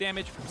very much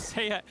damage from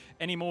Seiya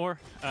anymore.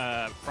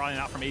 Probably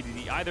not from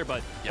ADD either,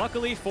 but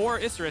luckily for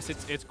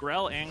Isurus, it's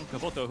Grell and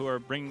Gavotto who are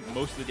bringing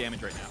most of the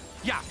damage right now.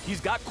 Yeah,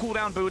 he's got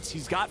cooldown boots,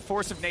 he's got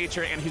force of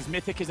nature, and his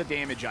mythic is a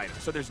damage item.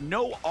 So there's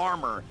no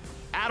armor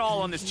at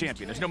all on this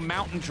champion. There's no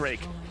Mountain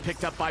Drake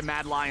picked up by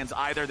Mad Lions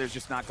either. There's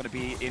just not going to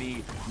be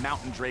any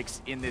Mountain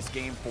Drakes in this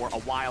game for a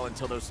while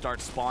until those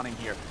start spawning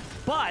here.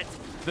 But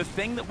the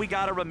thing that we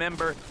got to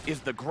remember is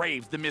the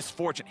Graves, the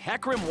misfortune.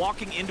 Hecarim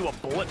walking into a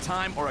bullet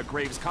time or a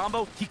Graves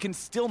combo, he can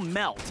still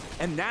melt.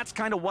 And that's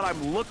kind of what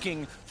I'm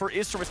looking for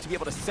Isurus to be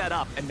able to set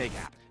up and make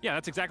happen. Yeah,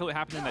 that's exactly what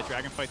happened in that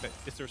dragon fight that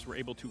Isurus were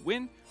able to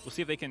win. We'll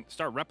see if they can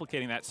start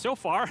replicating that. So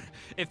far,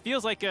 it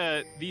feels like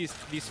these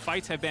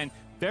fights have been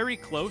very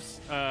close.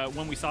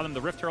 When we saw them,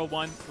 the Rift Herald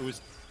one, it was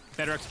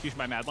better execution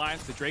by Mad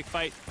Lions. The Drake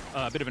fight,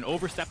 a bit of an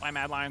overstep by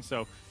Mad Lions.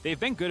 So they've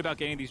been good about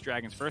getting these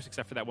dragons first,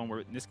 except for that one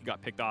where Nisqy got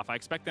picked off. I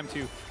expect them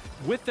to,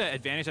 with the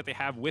advantage that they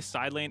have with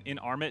side lane in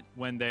Armut,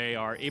 when they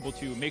are able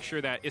to make sure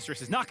that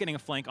Isurus is not getting a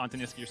flank onto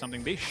Nisqy or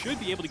something, they should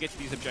be able to get to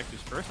these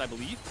objectives first, I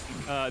believe.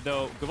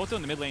 Though Gavotto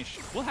in the mid lane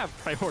will have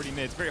priority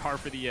mid. It's very hard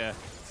for the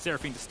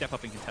Seraphine to step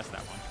up and contest that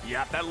one.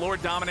 Yeah, that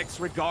Lord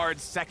Dominic's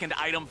Regards second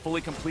item fully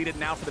completed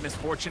now for the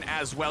Misfortune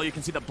as well. You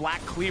can see the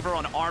Black Cleaver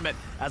on Armut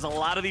as a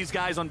lot of these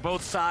guys on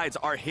both sides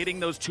are hitting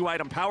those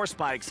 2-item power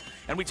spikes.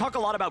 And we talk a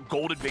lot about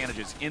gold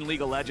advantages in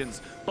League of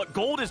Legends, but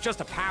gold is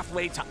just a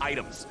pathway to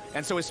items.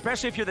 And so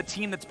especially if you're the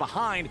team that's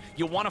behind,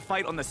 you want to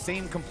fight on the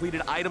same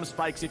completed item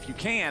spikes if you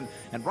can.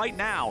 And right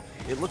now,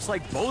 it looks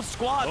like both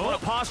squads want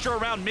to posture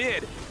around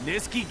mid.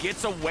 Nisqy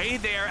gets away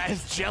there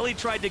as Jelly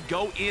tried to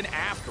go in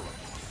after him.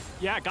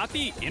 Yeah, got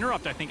the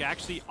interrupt, I think,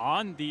 actually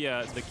on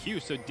the Q,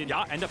 so did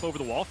not end up over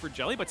the wall for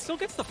Jelly, but still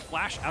gets the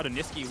flash out of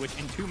Nisqy, which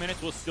in 2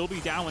 minutes will still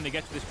be down when they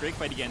get to this Drake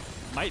fight again.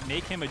 Might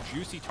make him a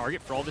juicy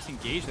target for all this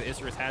engage that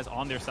Isurus has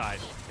on their side.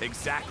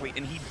 Exactly,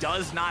 and he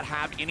does not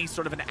have any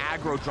sort of an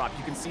aggro drop.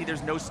 You can see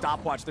there's no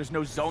stopwatch, there's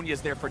no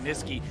Zhonya's there for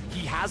Nisqy.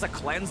 He has a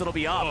cleanse that'll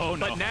be up,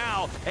 but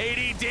now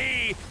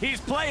ADD, he's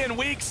playing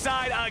weak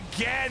side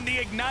again. The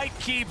Ignite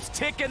keeps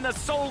ticking, the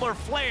Solar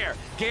Flare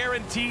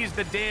guarantees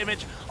the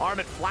damage.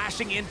 Armut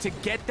flashing in to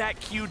get that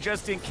Q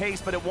just in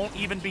case, but it won't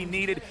even be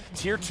needed.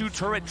 Tier 2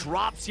 turret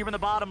drops here in the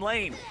bottom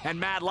lane, and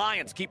Mad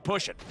Lions keep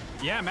pushing.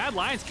 Yeah, Mad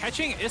Lions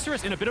catching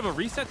Isurus in a bit of a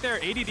reset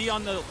there. ADD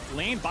on the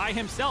lane by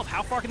himself.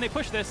 How far can they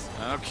push this?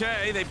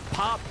 Okay, they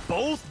pop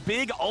both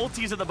big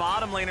ultis of the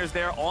bottom laners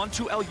there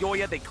onto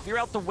Elyoya. They clear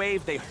out the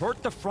wave. They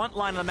hurt the front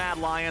line of the Mad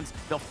Lions.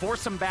 They'll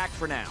force them back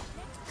for now.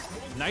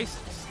 Nice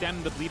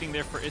stem the bleeding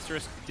there for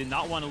Isurus. Did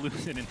not want to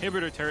lose an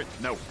inhibitor turret.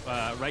 No.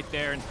 Right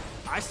there. And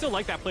I still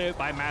like that play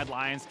by Mad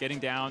Lions, getting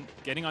down,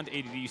 getting onto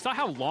ADD. You saw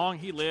how long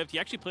he lived. He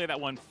actually played that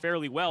one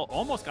fairly well.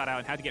 Almost got out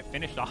and had to get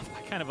finished off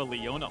by kind of a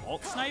Leona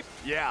ult snipe.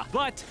 Yeah.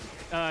 But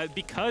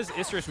because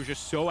Isurus was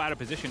just so out of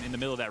position in the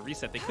middle of that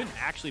reset, they couldn't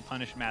actually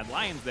punish Mad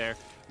Lions there.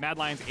 Mad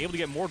Lions able to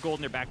get more gold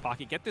in their back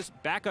pocket, get this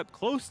back up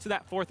close to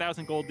that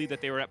 4,000 gold lead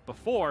that they were at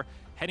before,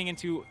 heading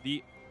into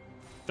the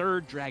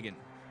third dragon.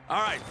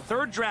 All right,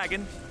 third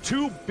dragon,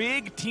 2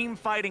 big team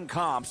fighting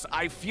comps.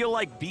 I feel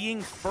like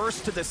being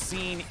first to the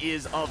scene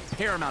is of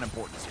paramount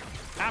importance here.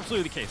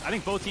 Absolutely the case. I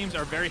think both teams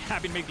are very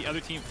happy to make the other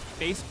team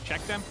face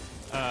check them.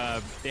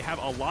 They have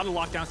a lot of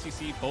lockdown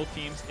CC, both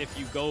teams. If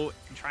you go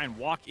and try and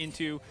walk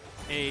into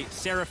a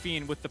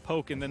Seraphine with the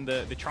poke and then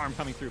the charm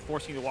coming through,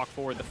 forcing you to walk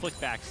forward, the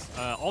flickbacks,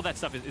 all that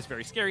stuff is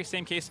very scary.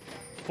 Same case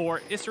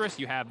for Isurus.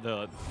 You have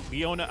the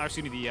Leona, or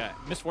excuse me, the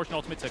Misfortune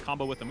ultimate to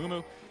combo with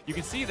Amumu. You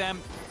can see them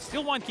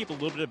still want to keep a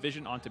little bit of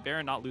vision onto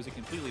Baron, not lose it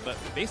completely, but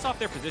based off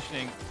their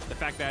positioning, the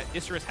fact that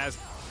Isurus has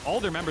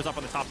all their members up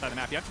on the top side of the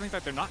map, you have to think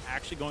that they're not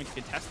actually going to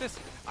contest this.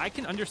 I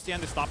can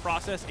understand this thought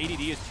process. ADD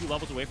is 2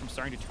 levels away from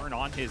starting to turn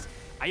on his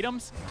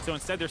items, so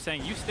instead they're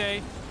saying you stay,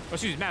 or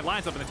excuse me, Mad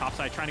Lion's up on the top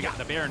side trying to get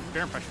the Baron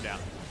pressure down.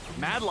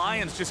 Mad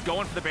Lion's just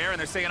going for the Baron.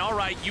 They're saying, all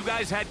right, you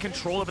guys had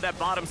control over that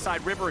bottom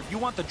side river. If you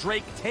want the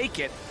Drake, take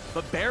it,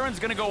 but Baron's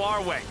gonna go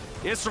our way.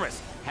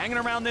 Isurus hanging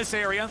around this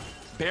area.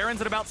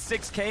 Baron's at about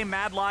 6K,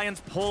 Mad Lions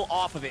pull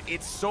off of it.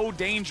 It's so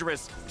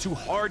dangerous to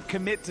hard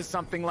commit to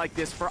something like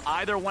this for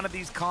either one of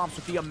these comps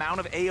with the amount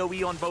of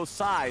AoE on both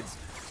sides,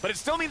 but it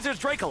still means there's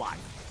Drake alive.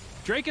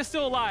 Drake is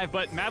still alive,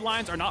 but Mad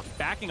Lions are not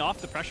backing off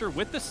the pressure.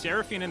 With the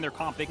Seraphine in their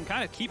comp, they can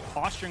kind of keep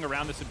posturing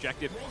around this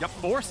objective,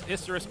 force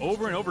Isurus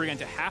over and over again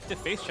to have to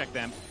face check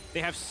them. They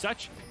have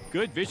such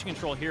good vision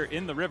control here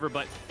in the river,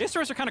 but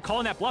Isurus are kind of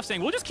calling that bluff,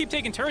 saying, we'll just keep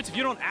taking turrets if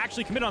you don't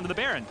actually commit onto the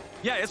Baron.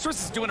 Yeah,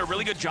 Isurus is doing a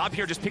really good job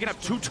here, just picking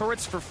up 2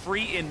 turrets for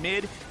free in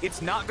mid.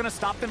 It's not going to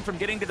stop them from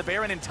getting to the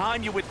Baron in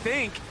time, you would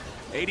think.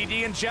 ADD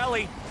and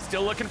Jelly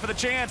still looking for the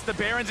chance. The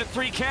Baron's at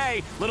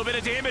 3K. Little bit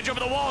of damage over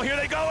the wall. Here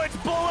they go. It's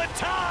bullet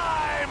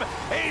time.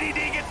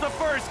 ADD gets the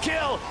first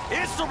kill.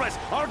 Isurus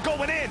are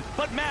going in,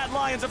 but Mad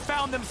Lions have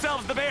found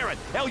themselves the Baron.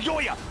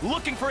 Elyoya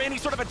looking for any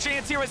sort of a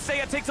chance here as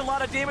Seiya takes a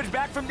lot of damage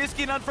back from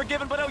Nisqy and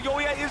Unforgiven, but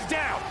Elyoya is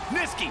down.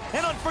 Nisqy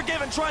and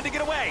Unforgiven trying to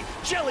get away.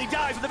 Jelly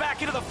dives in the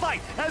back into the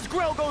fight as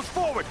Grell goes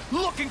forward,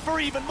 looking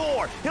for even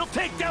more. He'll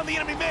take down the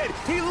enemy mid.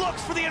 He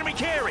looks for the enemy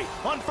carry.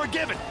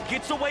 Unforgiven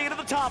gets away into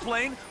the top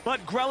lane,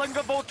 but Grell and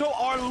Gavotto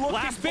are looking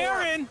Last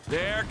Baron!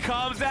 There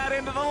comes that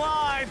into the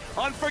line.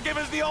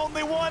 Unforgiven's the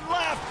only one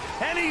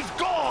left, and he's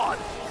gone.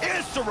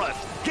 Isurus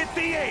get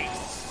the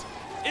ace.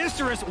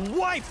 Isurus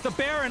wipes the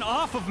Baron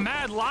off of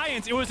Mad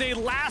Lions. It was a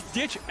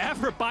last-ditch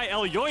effort by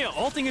Elyoya,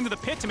 ulting into the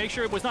pit to make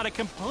sure it was not a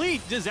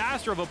complete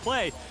disaster of a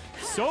play.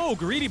 So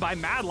greedy by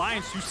Mad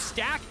Lions to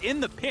stack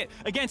in the pit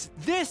against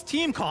this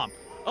team comp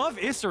of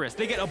Isurus.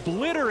 They get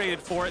obliterated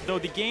for it, though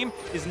the game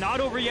is not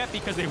over yet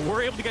because they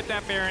were able to get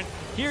that Baron.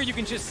 Here you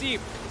can just see,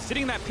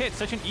 sitting in that pit,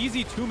 such an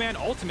easy 2-man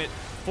ultimate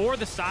for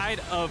the side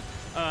of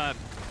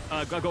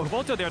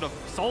Gavotto there to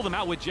solo them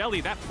out with Jelly.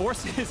 That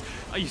forces,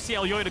 you see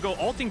Elyoya to go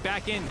ulting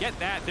back in, get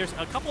that. There's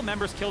a couple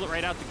members killed it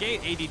right out the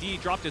gate.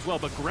 ADD dropped as well,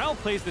 but Grell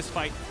plays this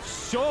fight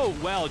so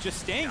well, just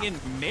staying in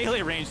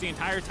melee range the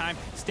entire time,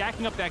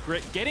 stacking up that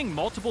grit, getting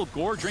multiple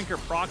Gore Drinker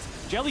procs.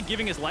 Jelly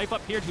giving his life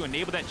up here to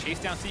enable that chase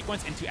down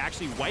sequence and to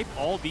actually wipe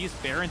all these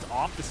Barons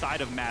off the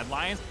side of Mad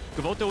Lions.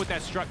 Gavotto with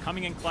that struck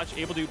coming in clutch,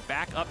 able to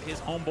back up his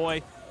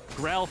homeboy.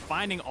 Grell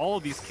finding all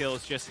of these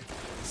kills, just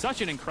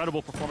such an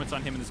incredible performance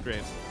on him in his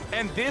Graves.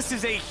 And this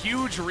is a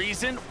huge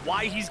reason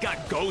why he's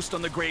got Ghost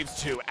on the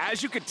Graves too.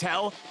 As you could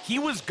tell, he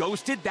was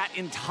ghosted that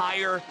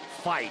entire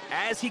fight.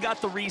 As he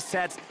got the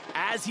resets,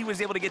 as he was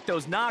able to get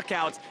those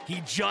knockouts,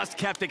 he just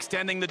kept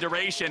extending the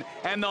duration,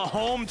 and the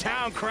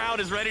hometown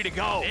crowd is ready to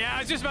go. Yeah, I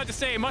was just about to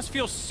say, it must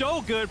feel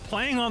so good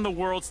playing on the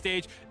world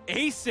stage,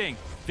 acing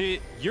the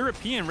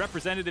European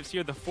representatives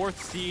here, the 4th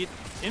seed,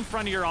 in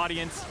front of your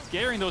audience,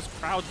 scaring those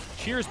crowd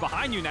cheers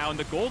behind you now, and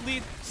the gold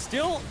lead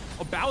still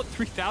about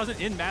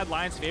 3,000 in Mad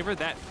Lions' favor.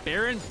 That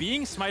Baron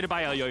being smited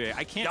by Elyoya,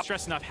 I can't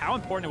stress enough how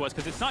important it was,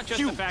 because it's not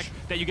just the fact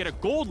that you get a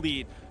gold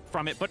lead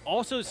from it, but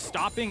also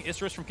stopping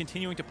Isurus from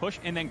continuing to push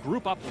and then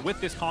group up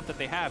with this comp that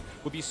they have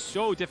would be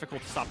so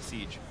difficult to stop the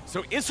siege.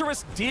 So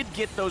Isurus did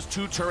get those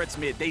 2 turrets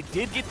mid. They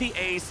did get the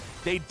ace.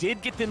 They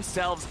did get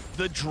themselves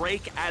the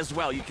Drake as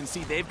well. You can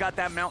see they've got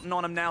that mountain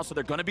on them now, so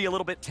they're going to be a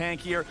little bit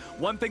tankier.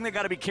 One thing they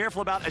got to be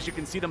careful about, as you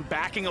can see them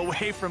backing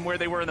away from where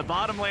they were in the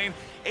bottom lane.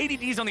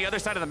 ADD's on the other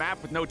side of the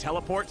map with no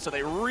teleport, so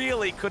they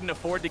really couldn't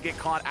afford to get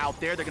caught out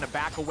there. They're going to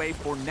back away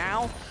for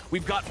now.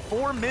 We've got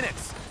 4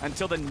 minutes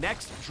until the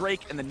next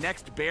Drake and the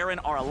next Baron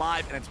are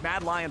alive, and it's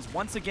Mad Lions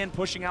once again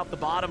pushing out the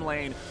bottom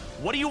lane.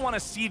 What do you want to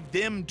see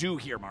them do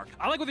here, Mark?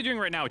 I like what they're doing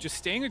right now, just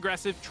staying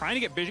aggressive, trying to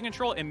get vision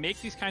control and make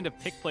these kind of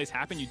pick plays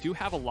happen. You do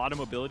have a lot of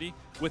mobility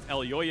with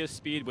Elyoya's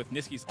speed, with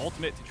Nisqy's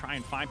ultimate to try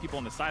and find people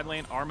in the side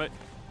lane. Armut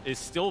is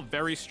still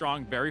very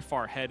strong, very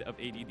far ahead of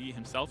ADD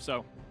himself,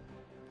 so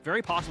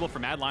very possible for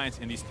Mad Lions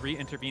in these 3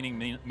 intervening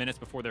minutes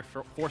before they're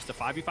forced to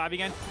 5v5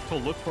 again to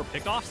look for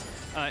pickoffs.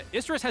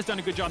 Isurus has done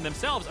a good job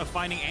themselves of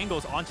finding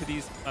angles onto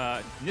these,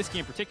 Nisqy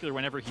in particular,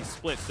 whenever he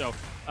splits. So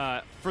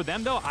for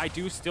them, though, I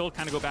do still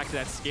kind of go back to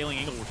that scaling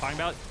angle we're talking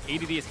about.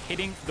 ADD is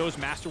hitting those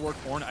Masterwork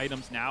Ornn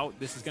items now.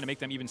 This is going to make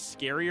them even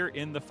scarier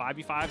in the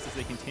 5v5s as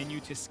they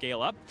continue to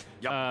scale up.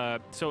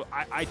 So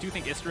I do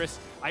think Isurus,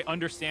 I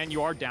understand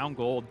you are down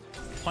gold,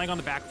 playing on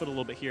the back foot a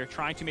little bit here,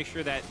 trying to make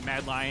sure that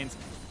Mad Lions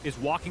is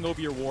walking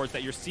over your wards,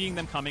 that you're seeing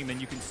them coming, then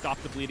you can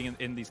stop the bleeding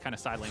in these kind of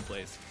side lane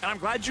plays. And I'm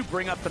glad you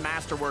bring up the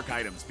Masterwork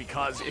items,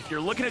 because if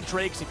you're looking at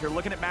Drakes, if you're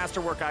looking at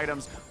Masterwork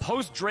items,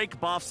 post-Drake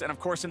buffs, and of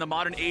course in the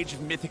modern age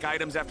of Mythic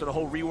items after the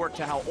whole rework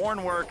to how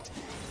Ornn worked,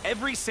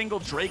 every single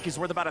Drake is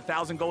worth about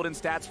 1,000 gold in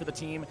stats for the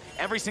team.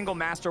 Every single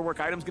Masterwork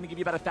item is going to give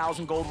you about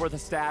 1,000 gold worth of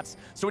stats.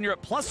 So when you're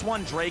at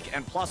 +1 Drake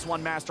and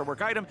 +1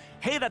 Masterwork item,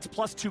 hey, that's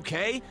plus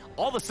 2K.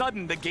 All of a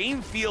sudden, the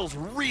game feels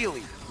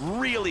really,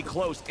 really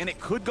close, and it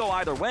could go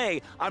either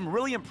way. I'm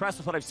really impressed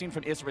with what I've seen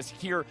from Isurus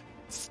here,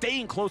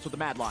 staying close with the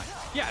Mad Lions.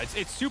 Yeah,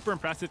 it's super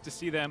impressive to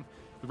see them,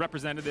 the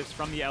representatives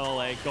from the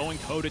LLA, going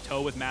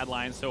toe-to-toe with Mad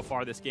Lions so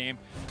far this game.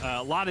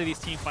 A lot of these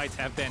team fights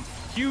have been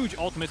huge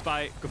ultimates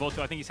by Gavotto.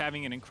 I think he's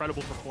having an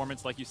incredible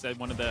performance, like you said,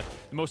 one of the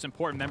most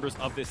important members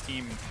of this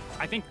team.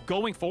 I think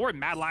going forward,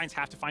 Mad Lions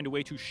have to find a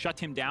way to shut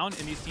him down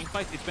in these team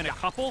fights. It's been a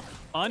couple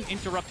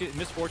uninterrupted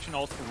misfortune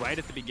ults right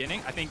at the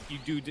beginning. I think you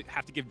do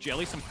have to give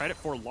Jelly some credit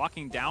for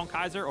locking down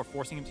Kaiser or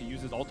forcing him to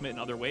use his ultimate in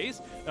other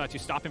ways to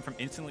stop him from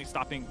instantly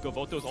stopping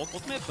Gavotto's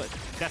ultimate, but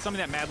that's something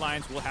that Mad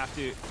Lions will have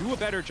to do a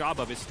better job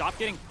of, is stop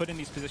getting put in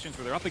these positions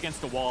where they're up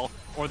against the wall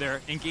or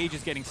their engage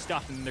is getting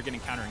stuffed and then they're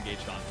getting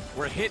counter-engaged on.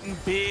 We're hitting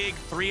big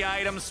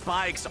 3-item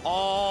spikes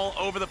all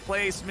over the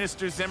place,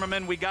 Mr.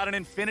 Zimmerman. We got an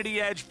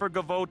Infinity Edge for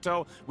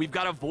Gavotto. We've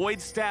got a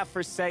Void Staff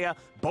for Seiya.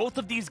 Both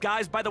of these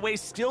guys, by the way,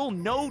 still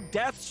no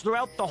deaths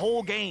throughout the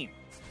whole game.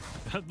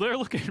 They're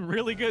looking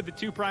really good, the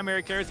two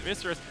primary carries of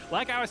Isurus.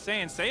 Like I was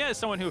saying, Seiya is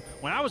someone who,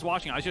 when I was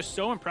watching, I was just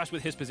so impressed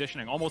with his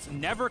positioning. Almost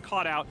never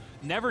caught out,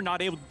 never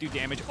not able to do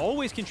damage,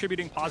 always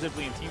contributing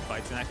positively in team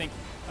fights. And I think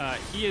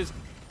he is,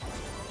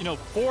 you know,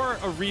 for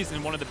a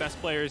reason, one of the best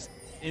players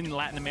in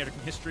Latin American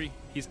history.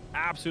 He's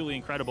absolutely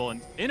incredible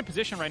and in a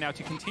position right now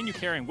to continue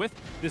carrying with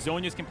the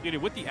Zhonya's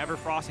completed, with the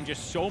Everfrost, and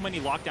just so many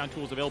lockdown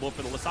tools available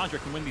for the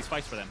Lissandra can win these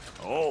fights for them.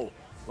 Oh.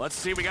 Let's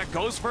see, we got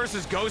Ghost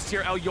versus Ghost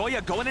here.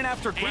 Elyoya going in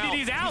after Grell.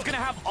 ADD's out. He's going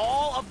to have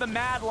all of the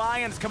Mad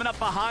Lions coming up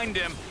behind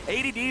him.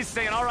 ADD's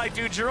saying, all right,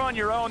 dude, you're on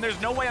your own.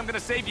 There's no way I'm going to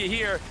save you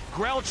here.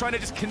 Grell trying to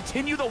just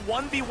continue the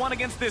 1v1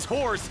 against this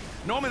horse.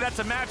 Normally that's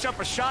a matchup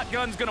a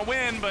shotgun's going to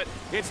win, but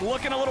it's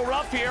looking a little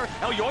rough here.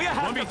 Elyoya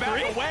has to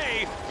back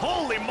away.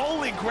 Holy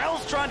moly,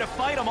 Grell's trying to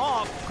fight him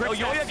off.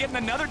 Elyoya getting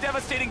another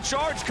devastating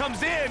charge,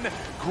 comes in.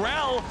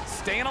 Grell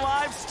staying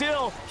alive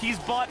still. He's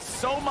bought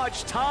so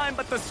much time,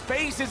 but the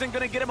space isn't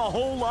going to get him a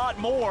whole lot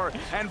more.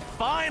 And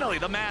finally,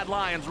 the Mad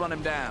Lions run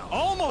him down.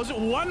 Almost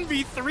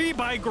 1v3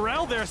 by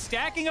Grell there,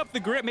 stacking up the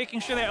grip,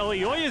 making sure that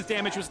Elyoya's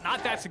damage was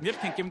not that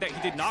significant, given that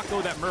he did not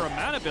go that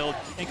Muramana build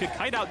and could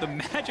kite out the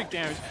magic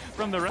damage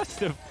from the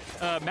rest of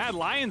Mad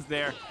Lions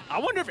there. I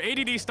wonder if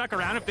ADD stuck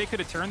around, if they could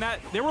have turned that.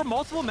 There were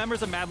multiple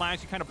members of Mad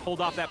Lions who kind of pulled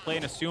off that play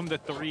and assumed the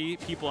 3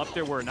 people up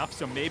there were enough,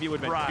 so maybe it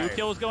would have been 2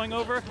 kills going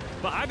over.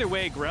 But either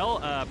way,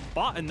 Grell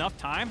bought enough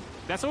time.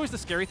 That's always the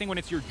scary thing when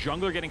it's your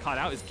jungler getting caught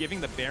out, is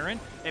giving the Baron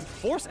and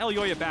force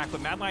Elyoya back,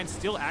 but Mad Lions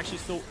still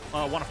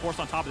want to force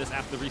on top of this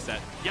after the reset.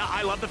 Yeah,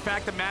 I love the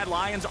fact that Mad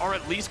Lions are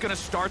at least going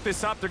to start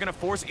this up. They're going to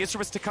force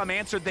Isurus to come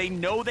answer. They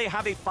know they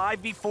have a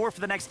 5v4 for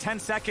the next 10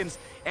 seconds,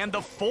 and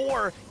the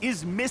 4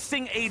 is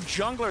missing a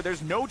jungler.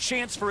 There's no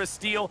chance for a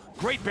steal.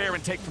 Great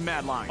Baron take from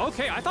Mad Lions.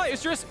 Okay, I thought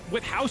Isurus,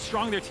 with how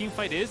strong their team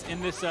fight is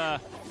in this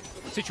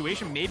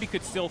situation, maybe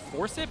could still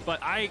force it,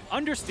 but I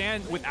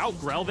understand without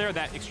Grell there,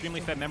 that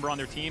extremely fed member on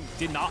their team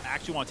did not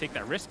actually want to take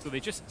that risk, so they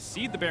just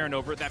seed the Baron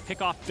over. That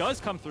pickoff does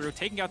come through,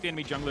 taking out the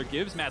enemy jungler,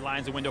 gives Mad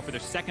Lions a window for their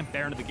second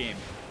Baron of the game.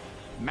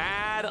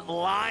 Mad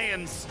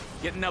Lions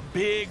getting a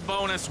big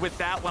bonus with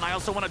that one. I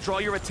also want to draw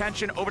your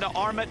attention over to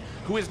Armut,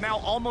 who is now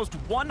almost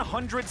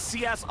 100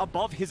 CS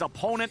above his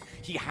opponent.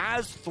 He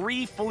has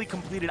 3 fully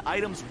completed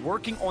items,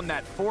 working on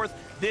that 4th.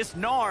 This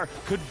Gnar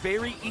could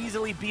very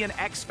easily be an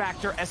X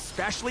factor,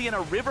 especially in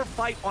a river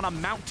fight on a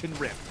mountain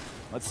rift.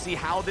 Let's see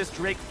how this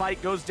Drake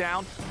fight goes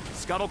down.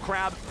 Scuttle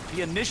Crab,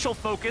 the initial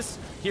focus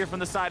here from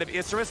the side of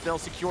Isurus. They'll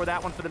secure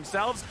that one for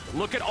themselves.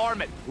 Look at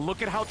Armut.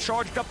 Look at how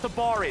charged up the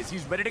bar is.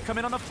 He's ready to come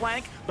in on the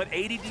flank, but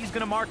ADD's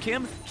gonna mark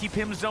him, keep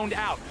him zoned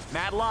out.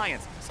 Mad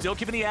Lions still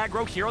keeping the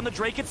aggro here on the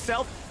Drake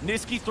itself.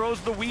 Nisqy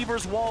throws the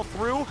Weaver's Wall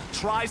through,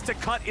 tries to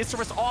cut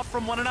Isurus off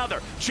from one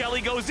another.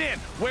 Jelly goes in.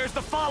 Where's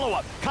the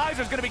follow-up?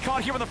 Kaiser's gonna be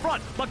caught here in the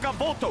front, but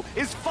Gavotto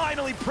is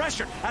finally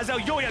pressured as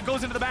Elyoya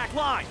goes into the back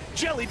line.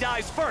 Jelly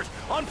dies first.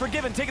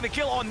 Unforgiven taking the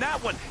kill on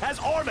that one as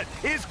Armut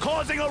is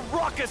causing a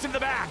ruckus in the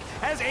back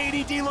as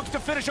ADD looks to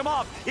finish him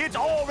off. It's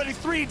already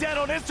 3 dead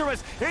on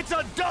Isurus. It's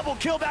a double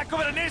kill back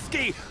over to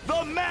Nisqy.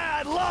 The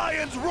Mad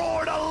Lions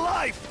roar to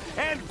life,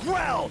 and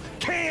Grell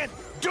can't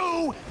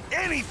do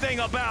anything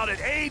about it.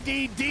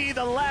 ADD,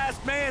 the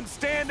last man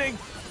standing.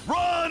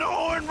 Run,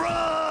 Ornn,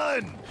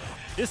 run!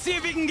 To see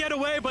if he can get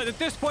away, but at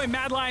this point,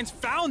 Mad Lions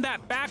found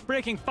that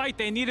back-breaking fight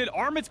they needed.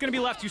 Armut's going to be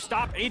left to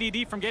stop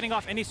ADD from getting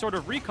off any sort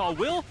of recall.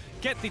 Will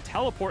get the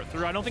teleport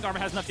through. I don't think Armut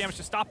has enough damage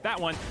to stop that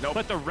one,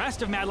 but the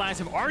rest of Mad Lions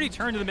have already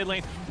turned to the mid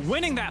lane,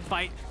 winning that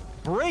fight.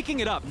 breaking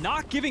it up,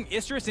 not giving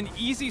Isurus an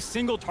easy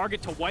single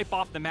target to wipe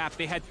off the map.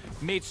 They had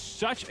made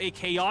such a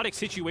chaotic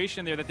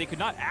situation there that they could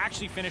not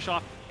actually finish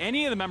off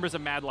any of the members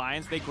of Mad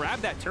Lions. They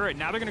grabbed that turret.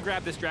 Now they're going to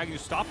grab this dragon to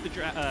stop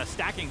the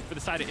stacking for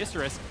the side of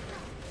Isurus,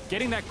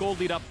 getting that gold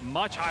lead up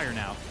much higher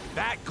now.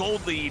 That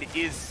gold lead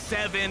is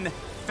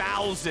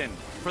 7,000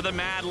 for the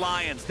Mad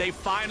Lions. They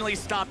finally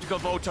stopped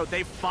Gavotto.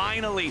 They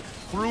finally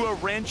threw a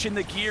wrench in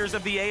the gears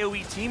of the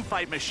AoE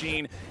teamfight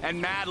machine, and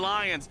Mad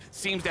Lions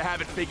seems to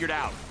have it figured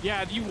out.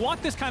 Yeah, you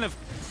want this kind of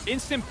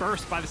instant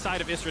burst by the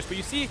side of Isurus, but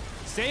you see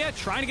seiya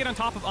trying to get on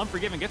top of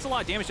Unforgiven, gets a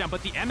lot of damage down,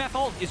 but the MF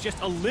ult is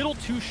just a little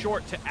too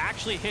short to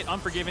actually hit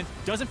Unforgiven.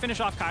 Doesn't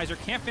finish off Kaiser,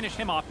 can't finish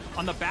him off.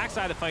 On the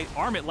backside of the fight,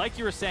 Armut, like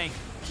you were saying,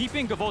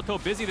 keeping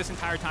Gavotto busy this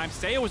entire time.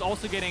 Seiya was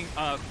also getting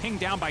pinged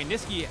down by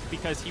Nisqy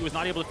because he was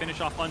not able to finish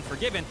off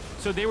Unforgiven,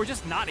 so they were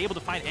just not able to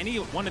find any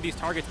one of these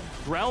targets.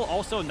 Grell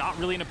also not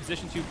really in a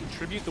position to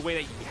contribute the way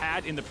that he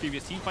had in the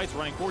previous team fights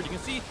running forward. You can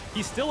see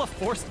he's still a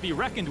force to be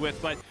reckoned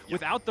with, but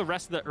without the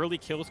rest of the early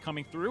kills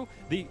coming through,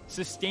 the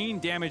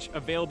sustained damage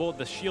available,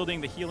 the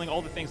shielding, the healing,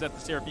 all the things that the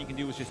Seraphine can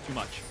do is just too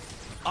much.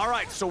 All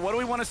right, so what do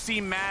we want to see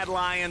Mad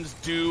Lions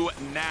do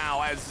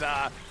now? As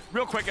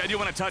real quick, I do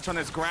want to touch on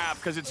this graph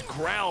because it's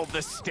Grell, the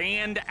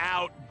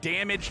standout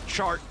damage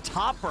chart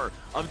topper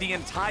of the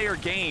entire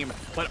game,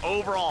 but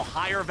overall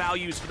higher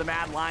values for the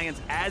Mad Lions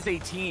as a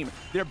team.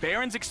 Their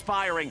Baron's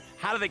expiring.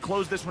 How do they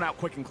close this one out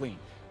quick and clean?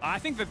 I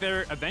think that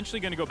they're eventually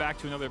going to go back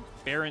to another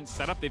Baron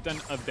setup. They've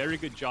done a very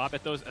good job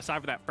at those, aside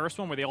from that first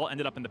one where they all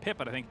ended up in the pit,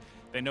 but I think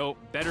they know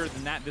better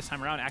than that this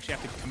time around, actually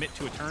have to commit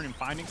to a turn and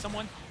finding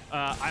someone.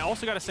 I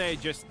also got to say,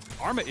 just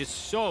Armut is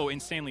so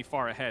insanely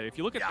far ahead. If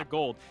you look at the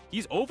gold,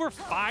 he's over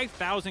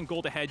 5,000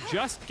 gold ahead,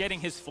 just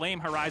getting his Flame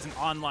Horizon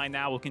online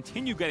now. Will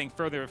continue getting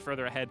further and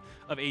further ahead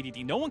of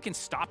ADD. No one can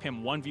stop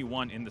him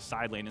 1v1 in the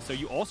side lane. And so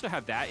you also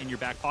have that in your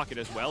back pocket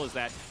as well, is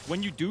that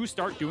when you do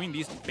start doing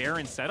these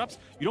Baron setups,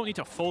 you don't need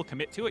to full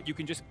commit to it. You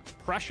can just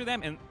pressure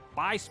them and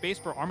buy space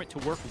for Armut to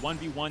work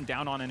 1v1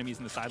 down on enemies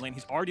in the side lane.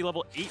 He's already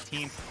level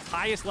 18,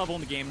 highest level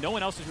in the game. No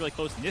one else is really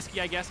close. Nisqy,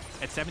 I guess,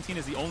 at 17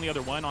 is the only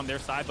other one on their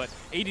side, but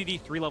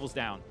ADD 3 levels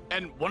down.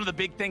 And one of the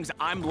big things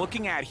I'm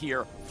looking at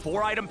here,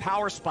 4-item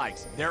power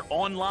spikes. They're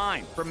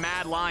online for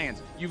Mad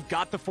Lions. You've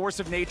got the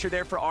Force of Nature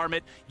there for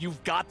Armut.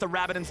 You've got the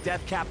Rabadon's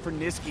Death Cap for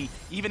Nisqy.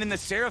 Even in the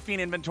Seraphine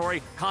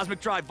inventory, Cosmic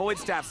Drive, Void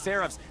Staff,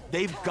 Seraphs,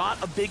 they've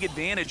got a big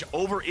advantage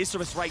over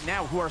Isurus right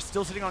now, who are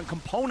still sitting on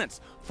components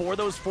for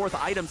those 4th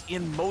items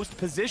in most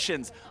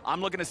positions.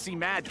 I'm looking to see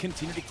Mad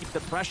continue to keep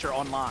the pressure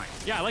online.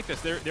 Yeah, I like this.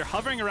 They're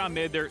hovering around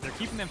mid. They're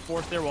keeping them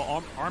forced there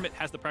while Armut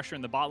has the pressure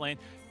in the bot lane.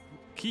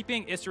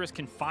 Keeping Isurus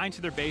confined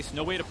to their base,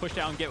 no way to push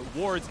down and get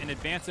wards in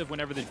advance of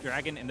whenever the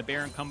Dragon and the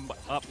Baron come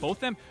up. Both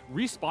of them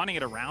respawning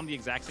at around the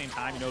exact same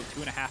time,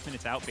 2.5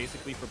 minutes out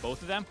basically for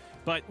both of them.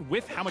 But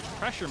with how much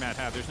pressure Mad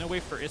have, there's no way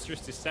for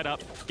Isurus to set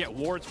up, get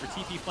wards for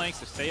TP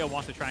flanks if seiya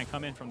wants to try and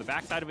come in from the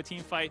backside of a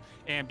team fight.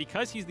 And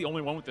because he's the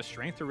only one with the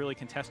strength to really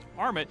contest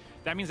Armut,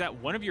 that means that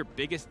one of your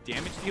biggest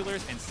damage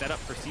dealers and setup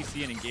for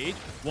CC and engage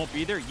won't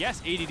be there. Yes,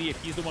 ADD, if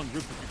he's the one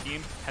grouped with your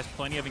team, has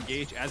plenty of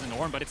engage as an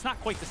Ornn, but it's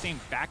not quite the same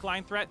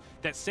backline threat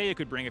that seiya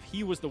could bring if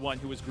he was the one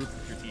who was grouped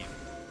with your team.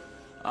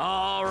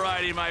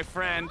 Alrighty, my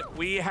friend,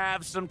 we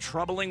have some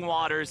troubling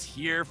waters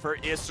here for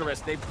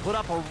Isurus. They've put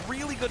up a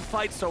really good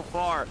fight so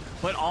far,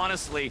 but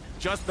honestly,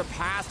 just the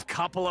past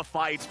couple of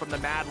fights from the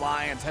Mad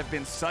Lions have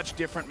been such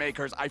different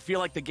makers. I feel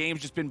like the game's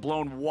just been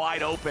blown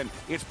wide open.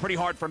 It's pretty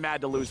hard for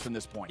Mad to lose from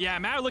this point. Yeah,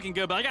 Mad are looking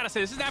good, but I gotta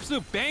say, this is an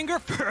absolute banger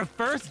for a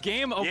first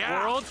game of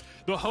Worlds.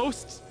 The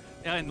hosts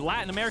in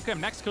Latin America,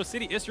 Mexico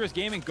City, Isurus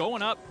Gaming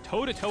going up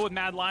toe-to-toe with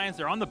Mad Lions.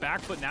 They're on the back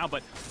foot now,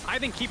 but I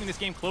think keeping this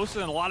game closer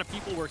than a lot of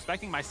people were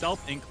expecting,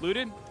 myself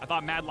included. I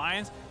thought Mad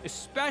Lions,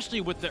 especially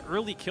with the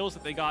early kills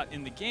that they got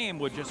in the game,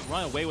 would just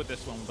run away with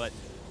this one, but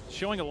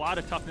showing a lot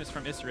of toughness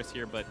from Isurus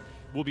here, but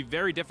will be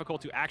very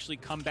difficult to actually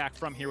come back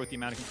from here with the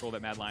amount of control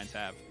that Mad Lions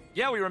have.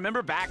 Yeah, we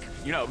remember back,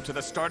 to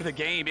the start of the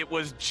game. It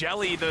was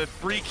Jelly, the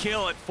free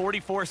kill at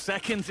 44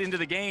 seconds into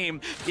the game.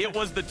 It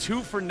was the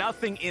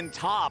 2-for-0 in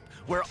top,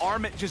 where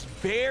Armut just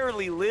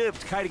barely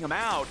lived kiting him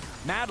out.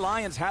 Mad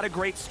Lions had a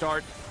great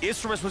start.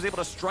 Isurus was able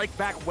to strike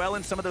back well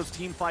in some of those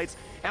team fights.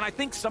 And I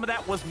think some of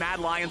that was Mad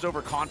Lions'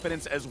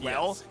 overconfidence as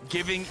well,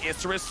 giving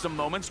Isurus some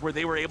moments where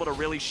they were able to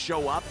really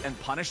show up and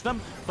punish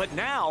them. But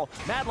now,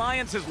 Mad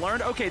Lions has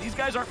learned, okay, these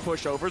guys aren't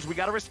pushovers. We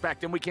got to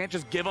respect them. We can't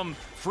just give them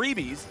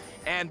freebies.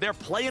 And they're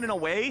playing in a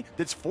way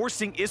that's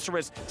forcing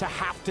Isurus to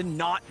have to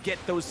not get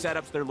those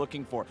setups they're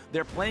looking for.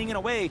 They're playing in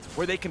a way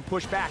where they can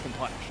push back and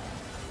punish.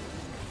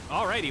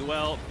 Alrighty,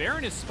 well,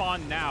 Baron is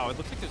spawned now. It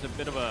looks like there's a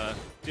bit of a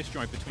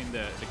disjoint between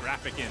the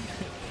graphic and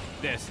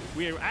this.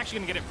 We're actually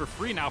going to get it for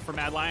free now for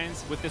Mad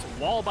Lions with this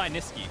wall by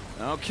Nisqy.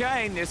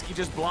 Okay, Nisqy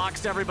just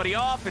blocks everybody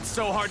off. It's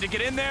so hard to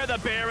get in there. The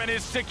Baron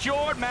is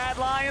secured. Mad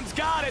Lions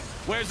got it.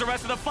 Where's the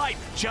rest of the fight?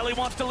 Jelly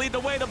wants to lead the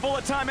way. The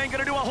bullet time ain't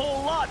going to do a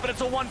whole lot, but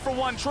it's a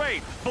 1-for-1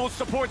 trade. Both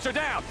supports are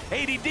down.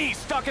 ADD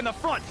stuck in the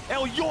front.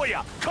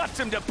 Elyoya cuts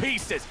him to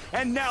pieces.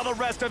 And now the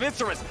rest of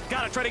Isurus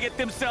got to try to get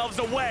themselves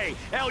away.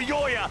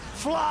 Elyoya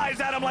flies flies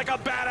at him like a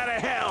bat out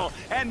of hell,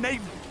 and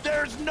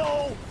there's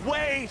no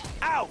way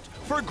out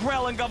for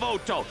Grell and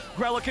Gavotto.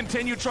 Grell will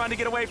continue trying to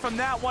get away from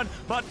that one,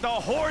 but the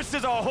horse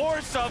is a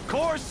horse, of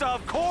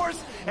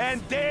course,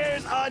 and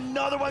there's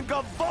another one,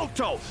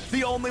 Gavotto,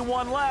 the only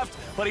one left,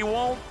 but he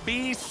won't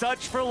be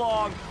such for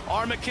long.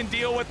 Armut can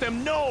deal with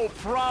him, no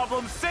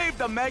problem. Save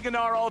the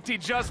Gnar ulti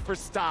just for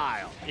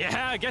style.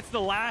 Yeah, gets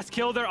the last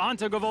kill there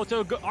onto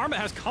Gavotto. Armut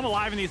has come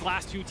alive in these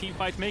last two team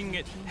fights, making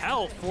it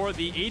hell for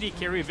the AD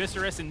carry.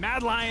 Isurus and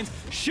Mad Lions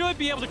should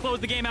be able to close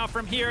the game out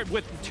from here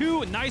with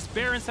two nice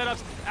Baron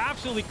setups.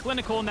 Absolutely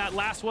clinical in that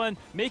last one,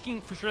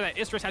 making for sure that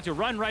Isurus had to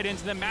run right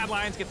into them. Mad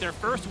Lions get their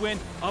first win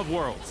of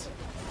Worlds.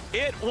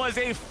 It was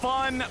a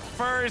fun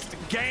first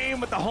game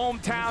with the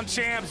hometown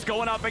champs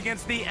going up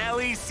against the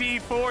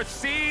LEC 4th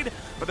seed,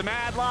 but the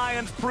Mad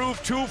Lions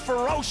proved too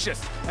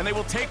ferocious, and they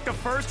will take the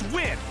first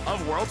win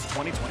of Worlds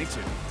 2022.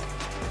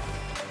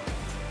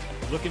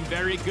 Looking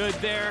very good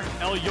there.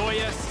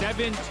 Elyoya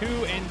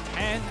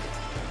 7-2-10.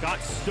 Got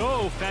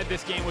so fed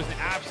this game, was an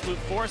absolute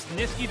force.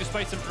 Nisqy,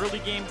 despite some early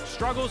game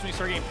struggles when he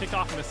started getting picked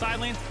off in the side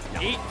lanes,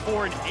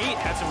 8-4-8,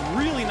 had some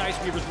really nice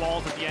Weaver's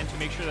Walls at the end to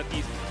make sure that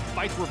these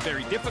fights were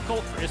very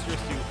difficult for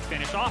Isurus to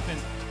finish off, and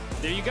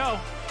there you go.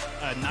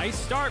 A nice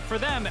start for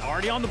them,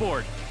 already on the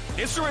board.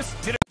 Isurus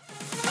did